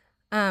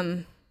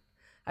 I've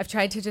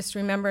tried to just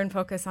remember and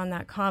focus on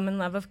that common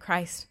love of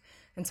Christ,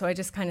 and so I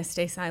just kind of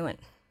stay silent.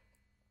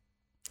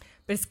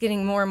 But it's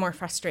getting more and more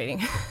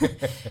frustrating,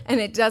 and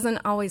it doesn't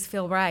always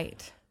feel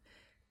right.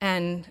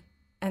 And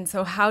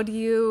so how do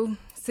you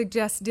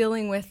suggest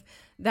dealing with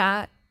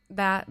that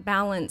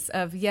balance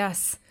of,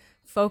 yes,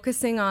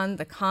 focusing on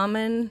the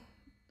common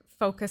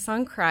focus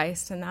on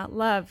Christ and that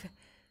love,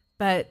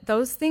 but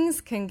those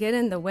things can get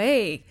in the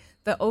way,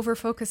 the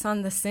over-focus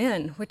on the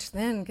sin, which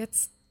then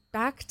gets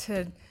back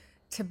to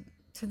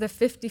the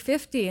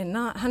 50-50 and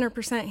not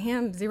 100%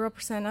 him,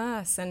 0%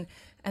 us, and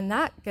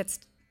that gets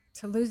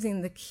to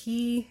losing the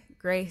key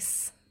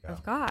grace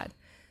of God.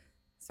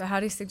 So how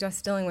do you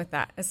suggest dealing with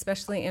that,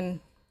 especially in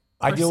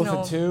I deal with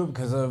personal it too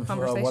because of what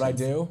I conversations?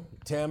 do,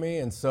 Tammy,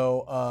 and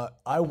so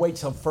I wait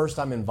till first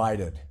I'm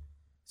invited.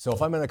 So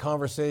if I'm in a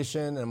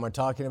conversation and we're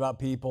talking about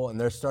people and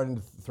they're starting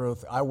to throw,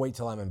 I wait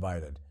till I'm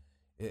invited.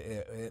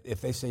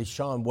 If they say,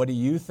 Sean, what do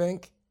you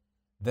think?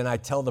 Then I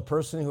tell the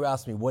person who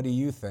asked me, what do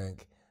you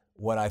think,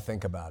 what I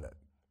think about it.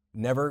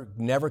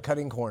 Never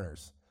cutting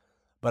corners.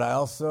 But I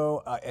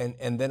also,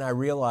 and then I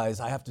realize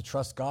I have to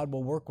trust God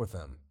will work with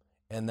them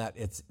and that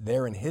it's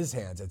there in His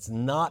hands. It's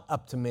not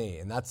up to me.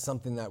 And that's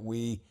something that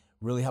we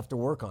really have to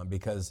work on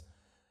because,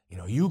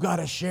 you got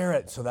to share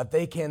it so that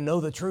they can know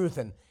the truth.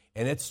 And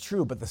it's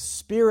true, but the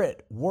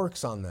Spirit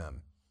works on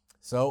them.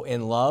 So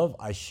in love,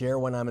 I share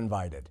when I'm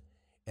invited.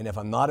 And if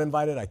I'm not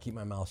invited, I keep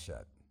my mouth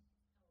shut.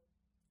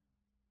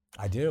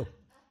 I do.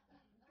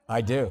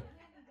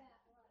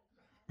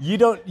 You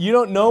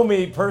don't know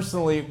me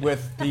personally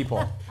with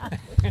people.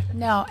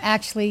 No,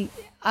 actually,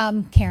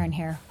 I'm Karen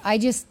here. I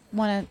just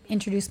want to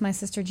introduce my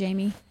sister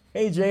Jamie.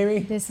 Hey, Jamie.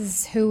 This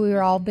is who we've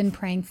all been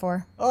praying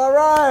for. All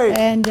right.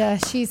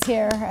 And she's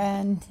here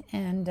and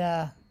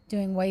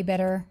doing way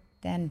better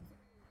than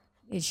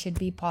it should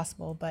be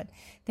possible. But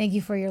thank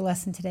you for your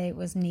lesson today. It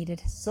was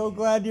needed. So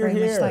glad you're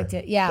Very here. much liked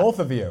it. Yeah. Both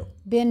of you.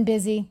 Been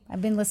busy.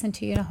 I've been listening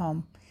to you at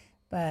home.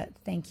 But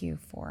thank you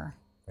for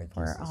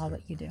sister. all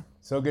that you do.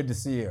 So good to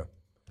see you.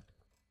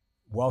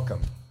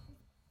 Welcome.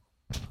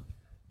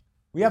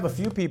 We have a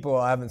few people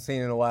I haven't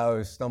seen in a while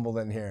who stumbled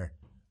in here.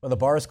 Well, the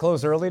bars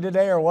closed early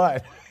today or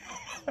what?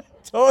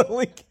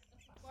 Totally.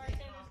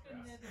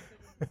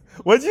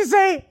 What'd you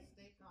say?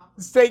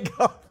 State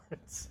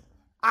conference.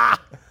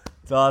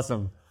 It's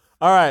awesome.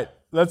 All right,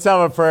 let's have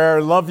a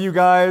prayer. Love you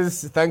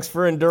guys. Thanks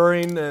for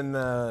enduring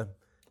and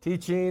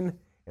teaching.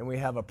 And we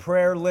have a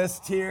prayer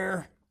list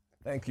here.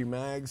 Thank you,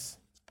 Mags.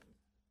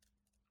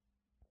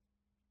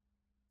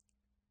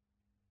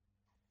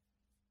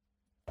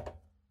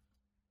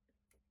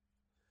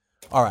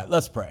 All right,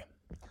 let's pray.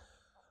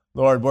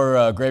 Lord,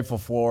 we're grateful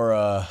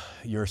for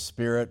your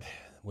Spirit,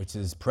 which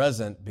is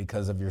present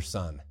because of your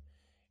Son,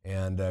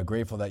 and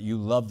grateful that you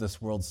love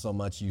this world so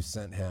much you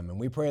sent him. And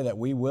we pray that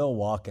we will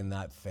walk in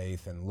that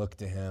faith and look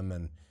to him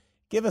and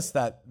give us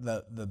that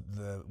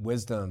the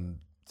wisdom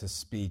to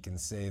speak and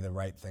say the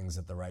right things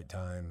at the right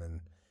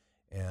time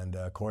and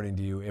according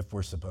to you, if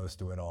we're supposed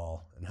to at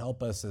all, and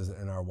help us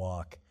in our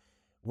walk.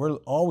 We're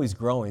always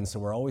growing, so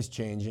we're always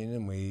changing,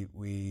 and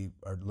we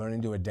are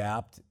learning to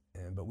adapt.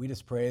 But we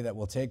just pray that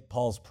we'll take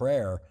Paul's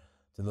prayer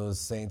to those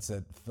saints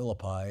at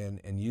Philippi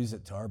and use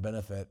it to our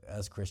benefit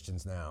as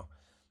Christians now.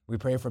 We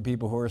pray for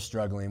people who are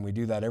struggling. We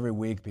do that every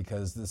week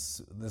because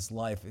this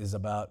life is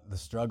about the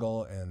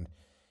struggle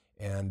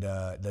and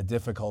the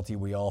difficulty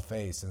we all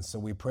face. And so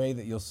we pray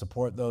that you'll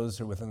support those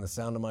who are within the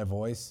sound of my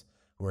voice,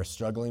 who are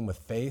struggling with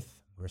faith,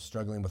 who are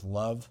struggling with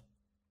love,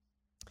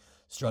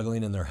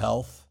 struggling in their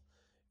health,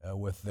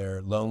 with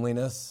their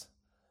loneliness,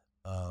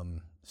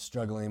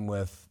 struggling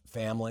with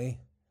family,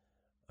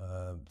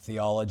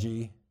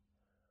 theology,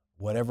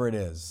 whatever it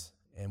is.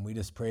 And we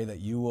just pray that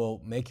you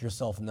will make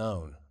yourself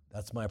known.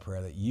 That's my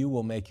prayer, that you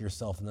will make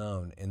yourself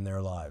known in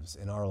their lives,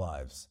 in our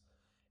lives,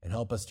 and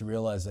help us to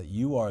realize that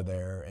you are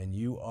there and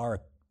you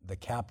are the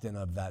captain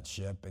of that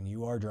ship and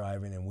you are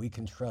driving and we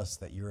can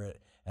trust that you're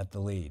at the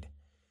lead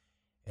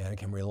and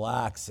can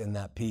relax in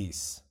that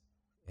peace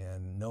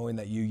and knowing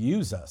that you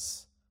use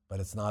us, but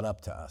it's not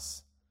up to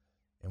us.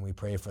 And we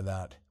pray for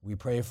that. We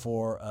pray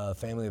for the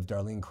family of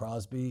Darlene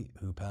Crosby,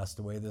 who passed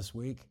away this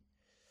week.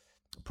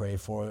 Pray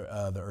for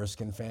the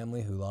Erskine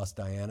family, who lost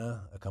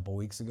Diana a couple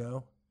weeks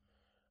ago.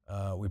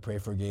 We pray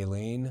for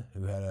Gayleen,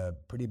 who had a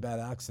pretty bad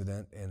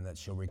accident, and that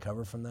she'll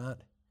recover from that.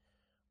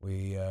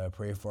 We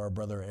pray for our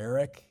brother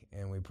Eric,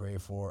 and we pray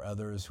for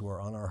others who are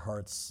on our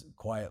hearts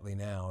quietly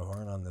now, who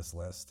aren't on this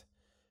list.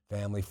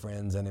 Family,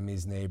 friends,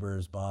 enemies,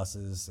 neighbors,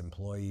 bosses,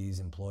 employees,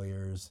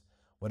 employers,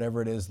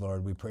 whatever it is,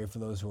 Lord, we pray for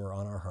those who are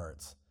on our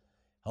hearts.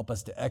 Help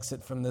us to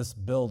exit from this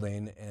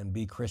building and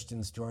be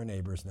Christians to our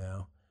neighbors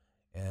now.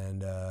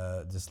 And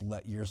just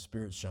let your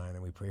Spirit shine.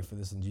 And we pray for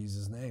this in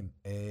Jesus' name.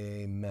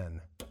 Amen.